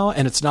subtly now,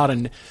 and it's not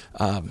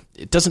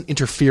it doesn't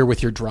interfere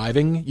with your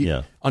driving.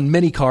 On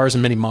many cars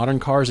and many modern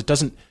cars, it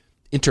doesn't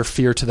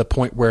interfere to the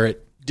point where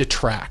it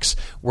detracts.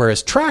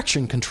 Whereas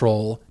traction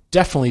control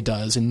definitely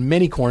does. In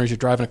many corners, you're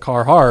driving a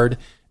car hard,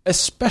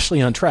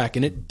 especially on track,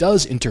 and it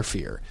does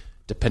interfere.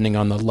 Depending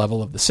on the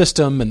level of the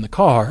system and the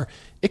car,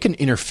 it can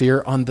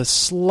interfere on the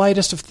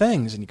slightest of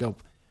things, and you go,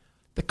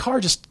 the car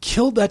just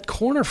killed that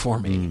corner for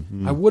me.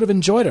 Mm-hmm. I would have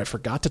enjoyed it. I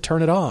forgot to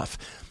turn it off.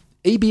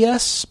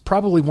 ABS,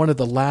 probably one of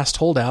the last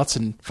holdouts,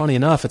 and funny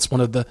enough, it's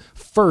one of the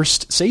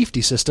first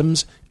safety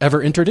systems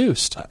ever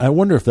introduced. I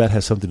wonder if that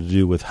has something to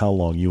do with how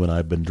long you and I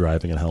have been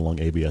driving and how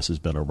long ABS has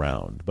been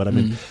around. But I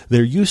mean,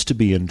 there used to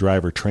be in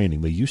driver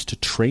training, they used to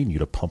train you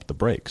to pump the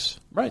brakes.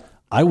 Right.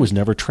 I was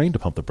never trained to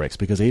pump the brakes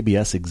because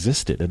ABS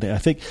existed. And I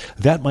think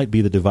that might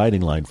be the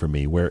dividing line for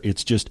me, where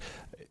it's just,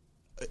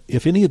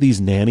 if any of these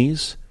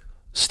nannies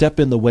step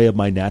in the way of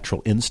my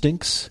natural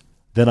instincts,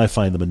 then I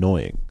find them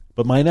annoying.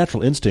 But my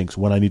natural instincts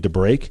when I need to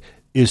brake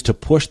is to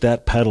push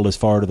that pedal as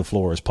far to the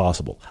floor as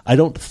possible. I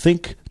don't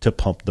think to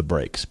pump the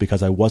brakes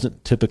because I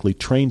wasn't typically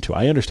trained to.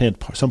 I understand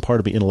some part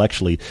of me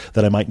intellectually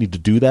that I might need to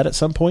do that at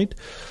some point,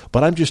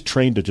 but I'm just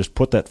trained to just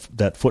put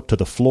that foot to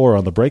the floor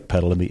on the brake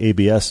pedal, and the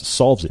ABS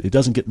solves it. It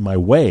doesn't get in my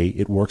way.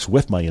 It works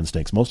with my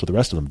instincts. Most of the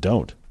rest of them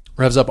don't.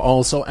 Revs Up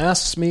also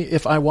asks me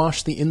if I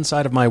wash the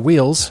inside of my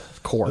wheels.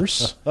 Of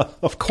course.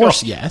 Of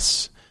course,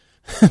 yes.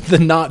 The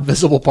not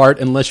visible part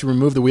unless you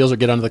remove the wheels or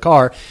get under the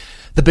car.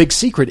 The big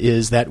secret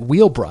is that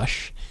wheel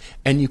brush,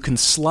 and you can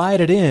slide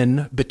it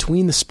in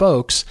between the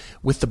spokes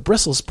with the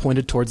bristles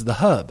pointed towards the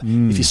hub.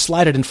 If you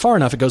slide it in far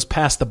enough, it goes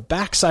past the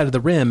back side of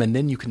the rim, and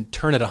then you can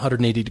turn it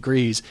 180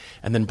 degrees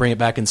and then bring it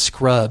back and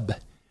scrub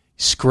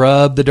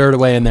the dirt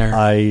away in there.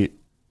 I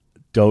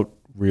don't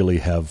really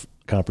have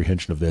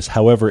comprehension of this.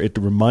 However, it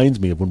reminds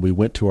me of when we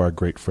went to our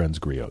great friends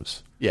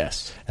Griots.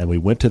 Yes. And we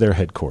went to their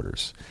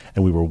headquarters,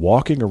 and we were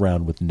walking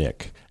around with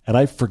Nick, and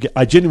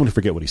I genuinely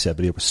forget what he said,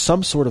 but it was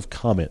some sort of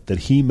comment that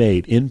he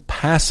made in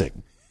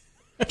passing,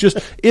 just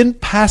in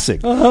passing,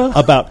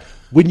 about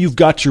when you've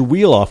got your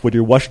wheel off when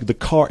you're washing the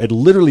car, and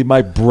literally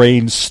my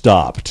brain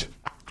stopped.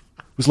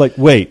 It was like,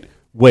 wait.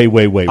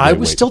 I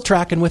was still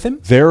tracking with him.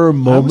 There are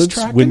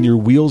moments when your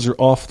wheels are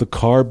off the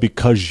car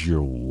because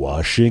you're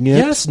washing it?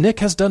 Yes, Nick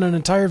has done an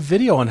entire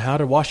video on how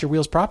to wash your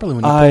wheels properly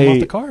when you pull them off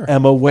the car. I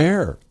am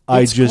aware.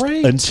 It's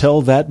great.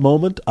 Until that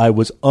moment, I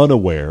was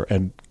unaware,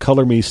 and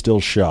color me still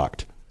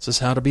shocked. This is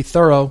how to be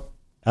thorough.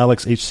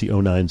 Alex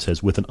HC09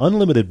 says, with an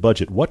unlimited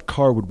budget, what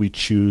car would we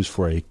choose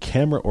for a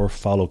camera or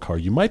follow car?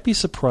 You might be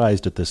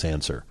surprised at this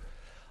answer.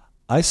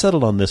 I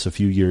settled on this a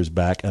few years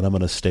back, and I'm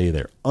going to stay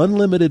there.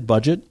 Unlimited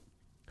budget,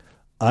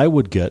 I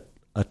would get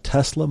a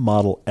Tesla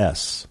Model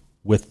S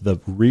with the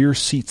rear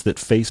seats that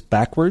face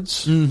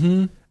backwards,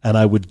 and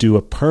I would do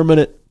a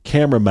permanent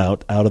camera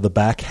mount out of the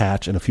back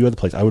hatch and a few other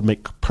places. I would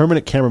make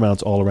permanent camera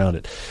mounts all around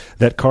it.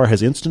 That car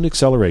has instant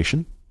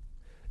acceleration.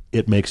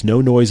 It makes no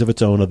noise of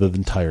its own other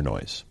than tire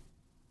noise,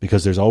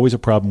 because there's always a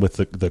problem with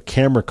the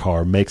camera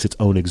car makes its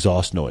own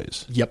exhaust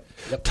noise. Yep.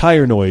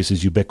 Tire noise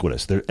is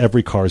ubiquitous.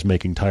 Every car is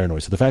making tire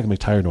noise. So the fact that it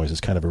makes tire noise is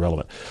kind of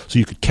irrelevant. So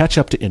you could catch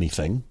up to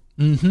anything.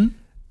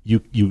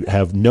 You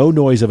have no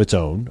noise of its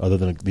own other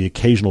than the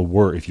occasional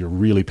whir if you're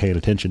really paying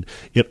attention.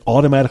 It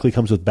automatically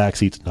comes with back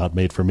seats, not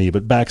made for me,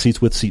 but back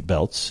seats with seat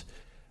belts.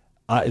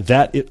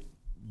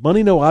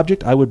 Money no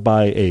object, I would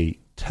buy a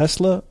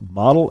Tesla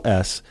Model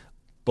S,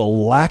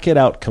 black it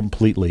out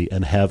completely,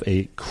 and have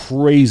a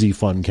crazy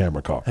fun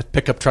camera car. A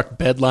pickup truck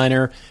bed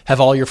liner. Have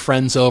all your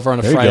friends over on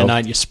a Friday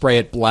night. You spray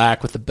it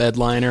black with the bed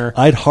liner.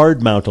 I'd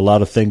hard mount a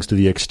lot of things to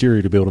the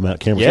exterior to be able to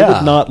mount cameras. Yeah. It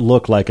would not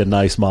look like a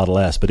nice Model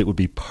S, but it would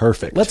be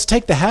perfect. Let's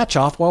take the hatch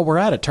off while we're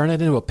at it. Turn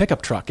it into a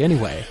pickup truck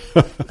anyway.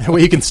 That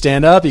way you can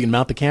stand up. You can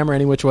mount the camera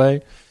any which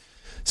way.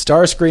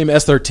 Starscream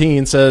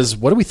S13 says,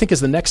 what do we think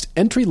is the next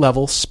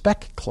entry-level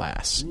spec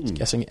class? He's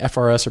guessing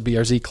FRS or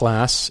BRZ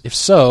class. If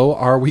so,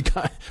 are we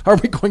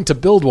going to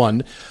build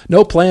one?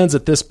 No plans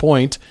at this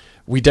point.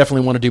 We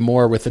definitely want to do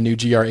more with the new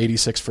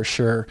GR86 for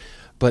sure.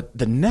 But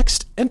the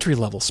next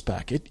entry-level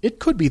spec, it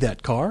could be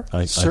that car,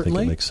 certainly. I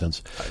think it makes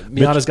sense.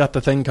 Miata's got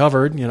the thing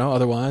covered,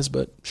 otherwise,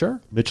 but sure.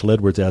 Mitchell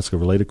Edwards asked a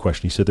related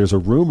question. He said, there's a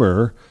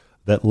rumor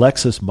that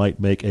Lexus might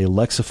make a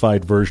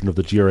Lexified version of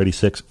the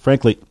GR86.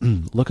 Frankly,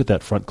 look at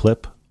that front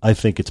clip. I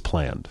think it's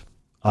planned.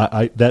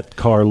 That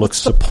car looks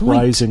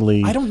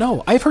surprisingly... I don't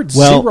know. I've heard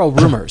zero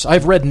rumors.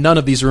 I've read none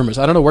of these rumors.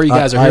 I don't know where you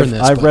guys are hearing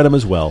this. I've read them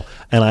as well.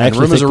 And I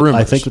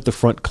think that the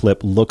front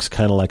clip looks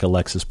kind of like a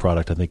Lexus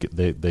product. I think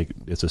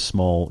it's a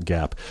small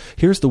gap.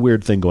 Here's the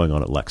weird thing going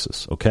on at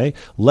Lexus, okay?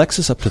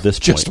 Lexus up to this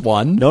point... Just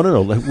one?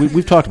 No.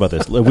 We've talked about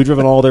this. We've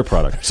driven all their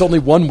products. There's only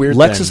one weird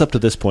Lexus thing. Up to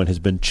this point has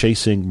been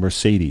chasing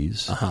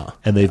Mercedes,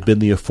 and they've been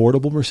the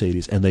affordable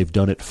Mercedes, and they've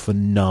done it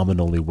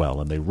phenomenally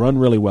well. And they run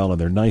really well, and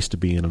they're nice to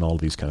be in and all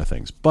of these kind of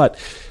things. But...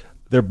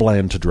 they're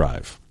bland to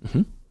drive,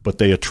 but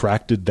they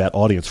attracted that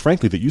audience,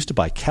 frankly, that used to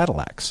buy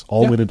Cadillacs,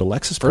 went into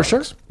Lexus products.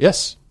 For sure,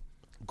 yes.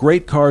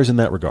 Great cars in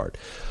that regard.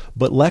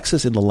 But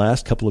Lexus in the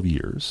last couple of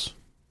years,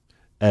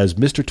 as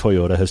Mr.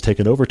 Toyota has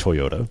taken over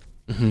Toyota,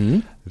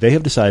 they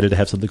have decided to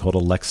have something called a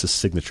Lexus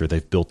Signature.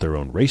 They've built their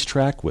own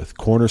racetrack with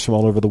corners from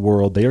all over the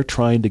world. They are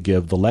trying to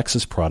give the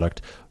Lexus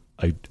product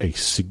a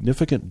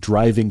significant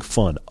driving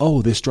fun.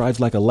 Oh, this drives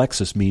like a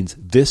Lexus means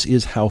this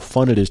is how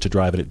fun it is to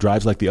drive, and it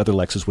drives like the other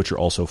Lexus, which are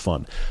also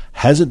fun.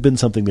 Hasn't been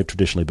something they've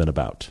traditionally been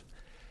about.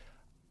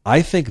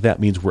 I think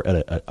that means we're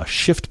at a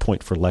shift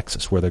point for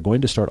Lexus, where they're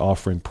going to start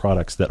offering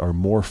products that are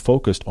more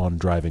focused on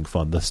driving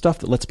fun. The stuff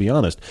that, let's be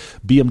honest,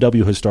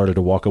 BMW has started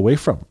to walk away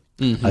from.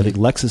 I think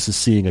Lexus is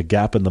seeing a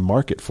gap in the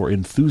market for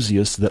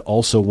enthusiasts that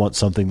also want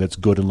something that's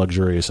good and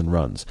luxurious and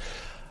runs.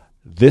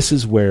 This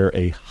is where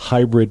a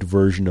hybrid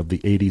version of the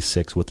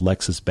 86 with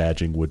Lexus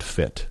badging would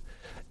fit.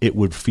 It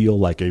would feel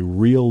like a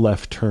real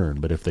left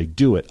turn, but if they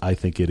do it, I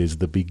think it is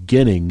the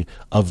beginning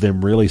of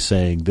them really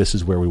saying this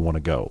is where we want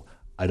to go.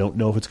 I don't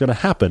know if it's going to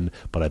happen,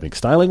 but I think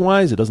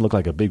styling-wise, it doesn't look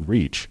like a big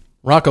reach.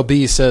 Rocco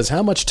B says,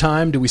 how much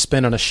time do we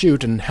spend on a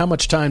shoot and how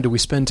much time do we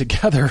spend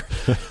together?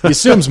 He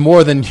assumes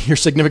more than your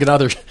significant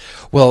other.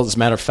 Well, as a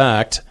matter of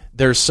fact,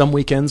 there's some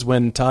weekends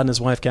when Todd and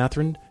his wife,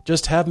 Catherine,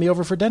 just have me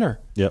over for dinner.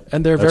 Yep.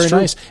 And they're very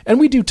nice. And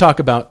we do talk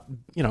about,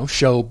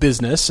 show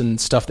business and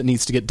stuff that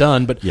needs to get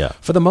done. But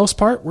for the most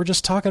part, we're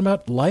just talking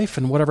about life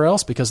and whatever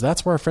else because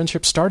that's where our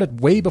friendship started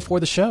way before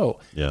the show.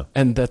 Yeah.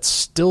 And that's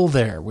still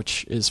there,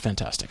 which is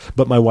fantastic.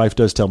 But my wife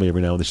does tell me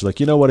every now and then, she's like,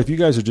 you know what, if you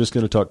guys are just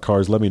going to talk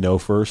cars, let me know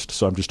first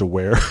so I'm just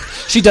aware.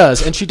 She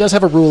does. And she does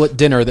have a rule at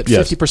dinner that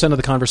 50% of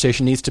the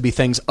conversation needs to be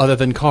things other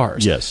than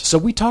cars. Yes. So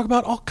we talk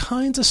about all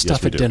kinds of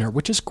stuff at dinner,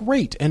 which is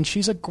great. And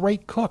she's a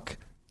great cook.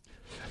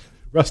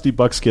 Rusty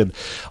Buckskin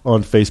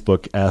on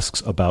Facebook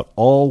asks about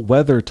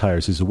all-weather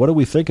tires. He says, what do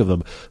we think of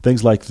them?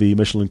 Things like the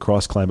Michelin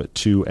Cross Climate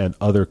 2 and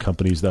other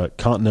companies. The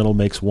Continental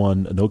makes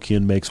one.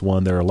 Nokian makes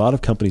one. There are a lot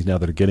of companies now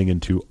that are getting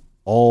into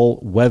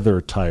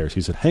all-weather tires.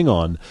 He said, hang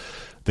on.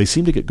 They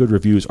seem to get good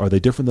reviews. Are they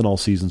different than all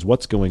seasons?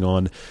 What's going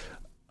on?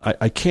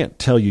 I can't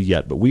tell you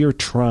yet, but we are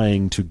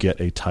trying to get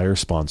a tire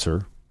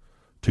sponsor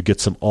to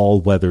get some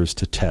all-weathers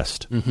to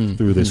test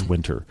through this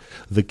winter.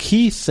 The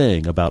key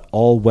thing about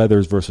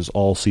all-weathers versus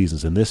all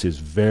seasons, and this is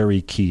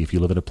very key if you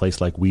live in a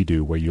place like we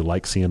do where you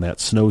like seeing that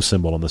snow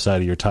symbol on the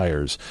side of your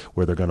tires,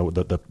 where they're going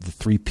to the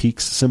three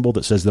peaks symbol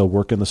that says they'll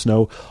work in the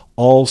snow,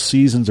 all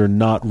seasons are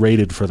not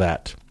rated for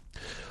that.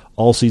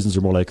 All seasons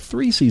are more like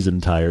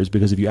three-season tires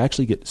because if you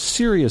actually get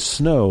serious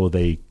snow,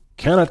 they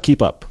cannot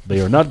keep up.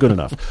 They are not good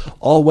enough.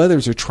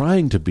 All-weathers are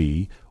trying to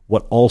be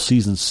what all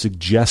seasons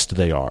suggest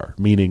they are,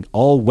 meaning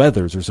all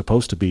weathers are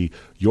supposed to be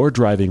you're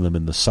driving them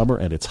in the summer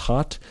and it's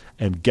hot,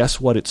 and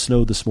guess what? It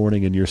snowed this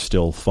morning and you're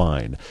still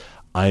fine.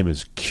 I'm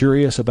as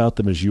curious about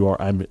them as you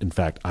are. I'm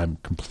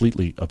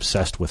completely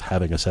obsessed with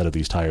having a set of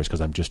these tires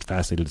because I'm just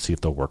fascinated to see if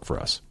they'll work for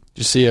us.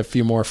 You see a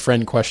few more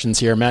friend questions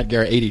here. Matt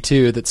Garrett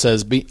 82 that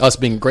says, us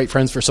being great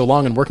friends for so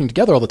long and working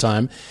together all the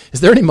time, is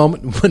there any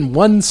moment when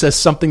one says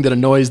something that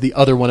annoys the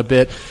other one a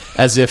bit,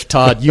 as if,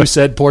 Todd, you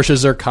said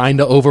Porsches are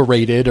kind of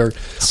overrated or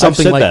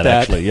something like that?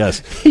 Actually, yes.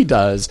 He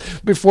does.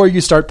 Before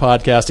you start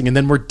podcasting, and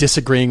then we're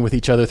disagreeing with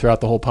each other throughout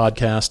the whole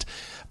podcast.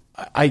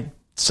 I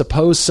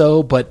suppose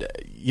so,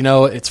 but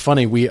it's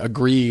funny. We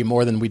agree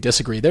more than we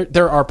disagree.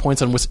 There are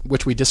points on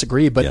which we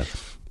disagree, but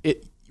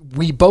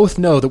we both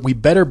know that we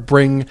better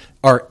bring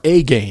our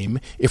A game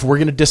if we're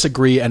going to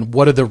disagree, and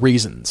what are the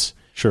reasons?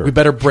 Sure. We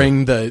better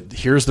bring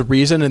here's the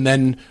reason, and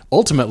then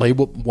ultimately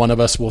one of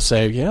us will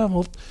say, yeah,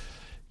 well,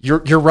 you're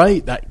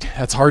right.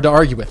 That's hard to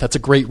argue with. That's a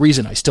great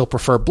reason. I still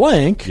prefer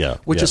blank,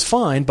 which is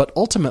fine, but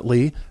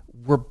ultimately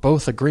we're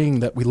both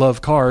agreeing that we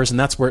love cars, and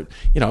that's where,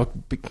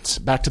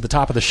 back to the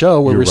top of the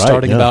show where we're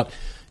starting about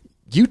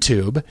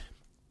YouTube.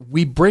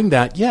 We bring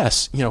that,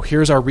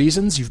 here's our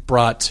reasons. You've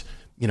brought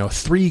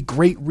 3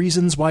 great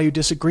reasons why you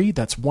disagree.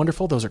 That's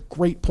wonderful. Those are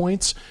great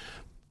points.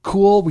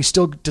 Cool. We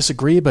still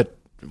disagree, but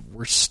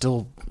we're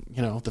still,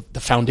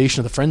 the foundation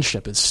of the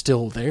friendship is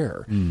still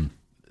there.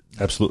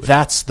 Absolutely.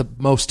 That's the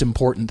most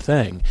important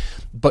thing.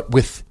 But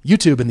with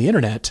YouTube and the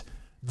internet,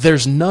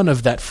 there's none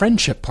of that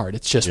friendship part.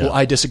 It's just, well,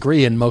 I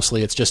disagree, and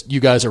mostly it's just you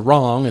guys are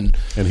wrong. And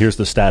here's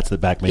the stats that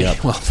back me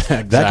up. Well,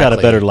 exactly. That got a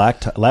better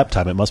lap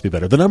time. It must be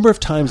better. The number of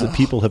times that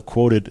people have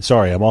quoted,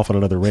 sorry, I'm off on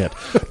another rant,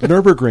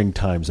 Nürburgring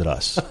times at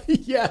us.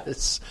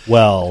 Yes.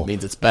 Well, that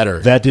means it's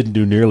better. That didn't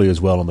do nearly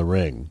as well on the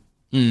ring.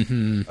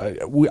 We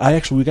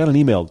got an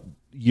email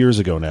years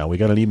ago now. We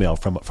got an email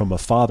from a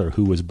father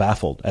who was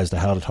baffled as to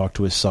how to talk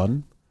to his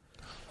son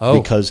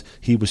because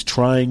he was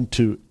trying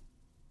to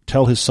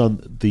tell his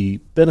son the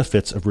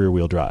benefits of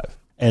rear-wheel drive.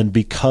 And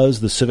because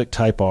the Civic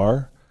Type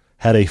R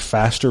had a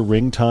faster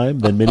ring time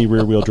than many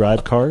rear-wheel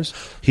drive cars,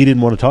 he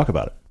didn't want to talk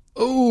about it.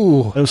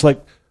 Oh. It was like,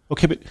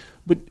 okay,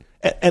 but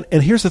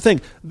here's the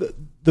thing. The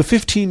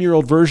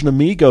 15-year-old version of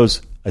me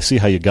goes, I see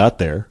how you got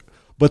there.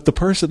 But the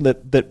person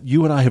that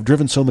you and I have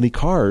driven so many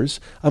cars,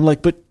 I'm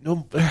like, but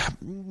no,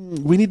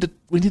 we need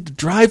to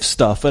drive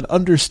stuff and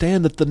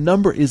understand that the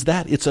number is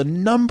that. It's a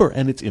number,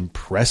 and it's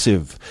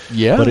impressive.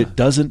 Yeah. But it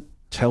doesn't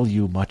tell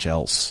you much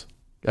else.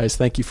 Guys,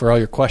 thank you for all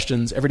your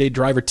questions.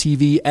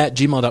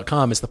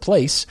 EverydayDriverTV@gmail.com is the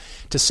place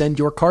to send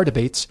your car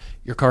debates,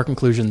 your car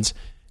conclusions,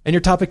 and your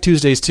Topic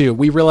Tuesdays too.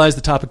 We realize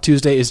the Topic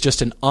Tuesday is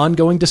just an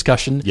ongoing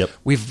discussion. Yep.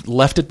 We've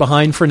left it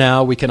behind for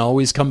now. We can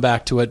always come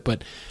back to it,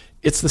 but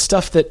it's the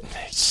stuff that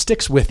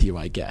sticks with you,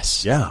 I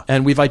guess. Yeah.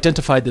 And we've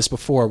identified this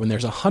before. When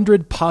there's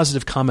 100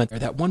 positive comments, or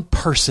that one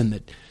person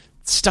that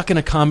stuck in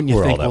a comment,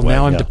 you think, well,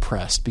 now I'm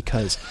depressed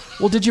because,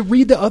 well, did you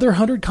read the other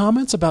 100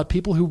 comments about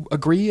people who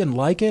agree and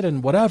like it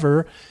and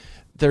whatever?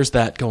 there's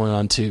that going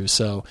on too.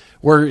 So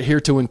we're here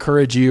to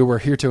encourage you. We're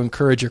here to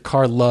encourage your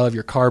car love,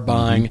 your car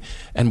buying,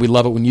 and we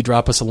love it when you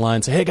drop us a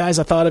line, say, hey guys,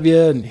 I thought of you,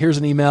 and here's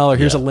an email or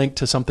here's a link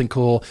to something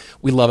cool.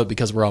 We love it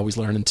because we're always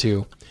learning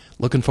too.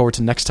 Looking forward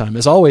to next time.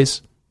 As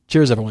always,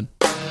 cheers everyone.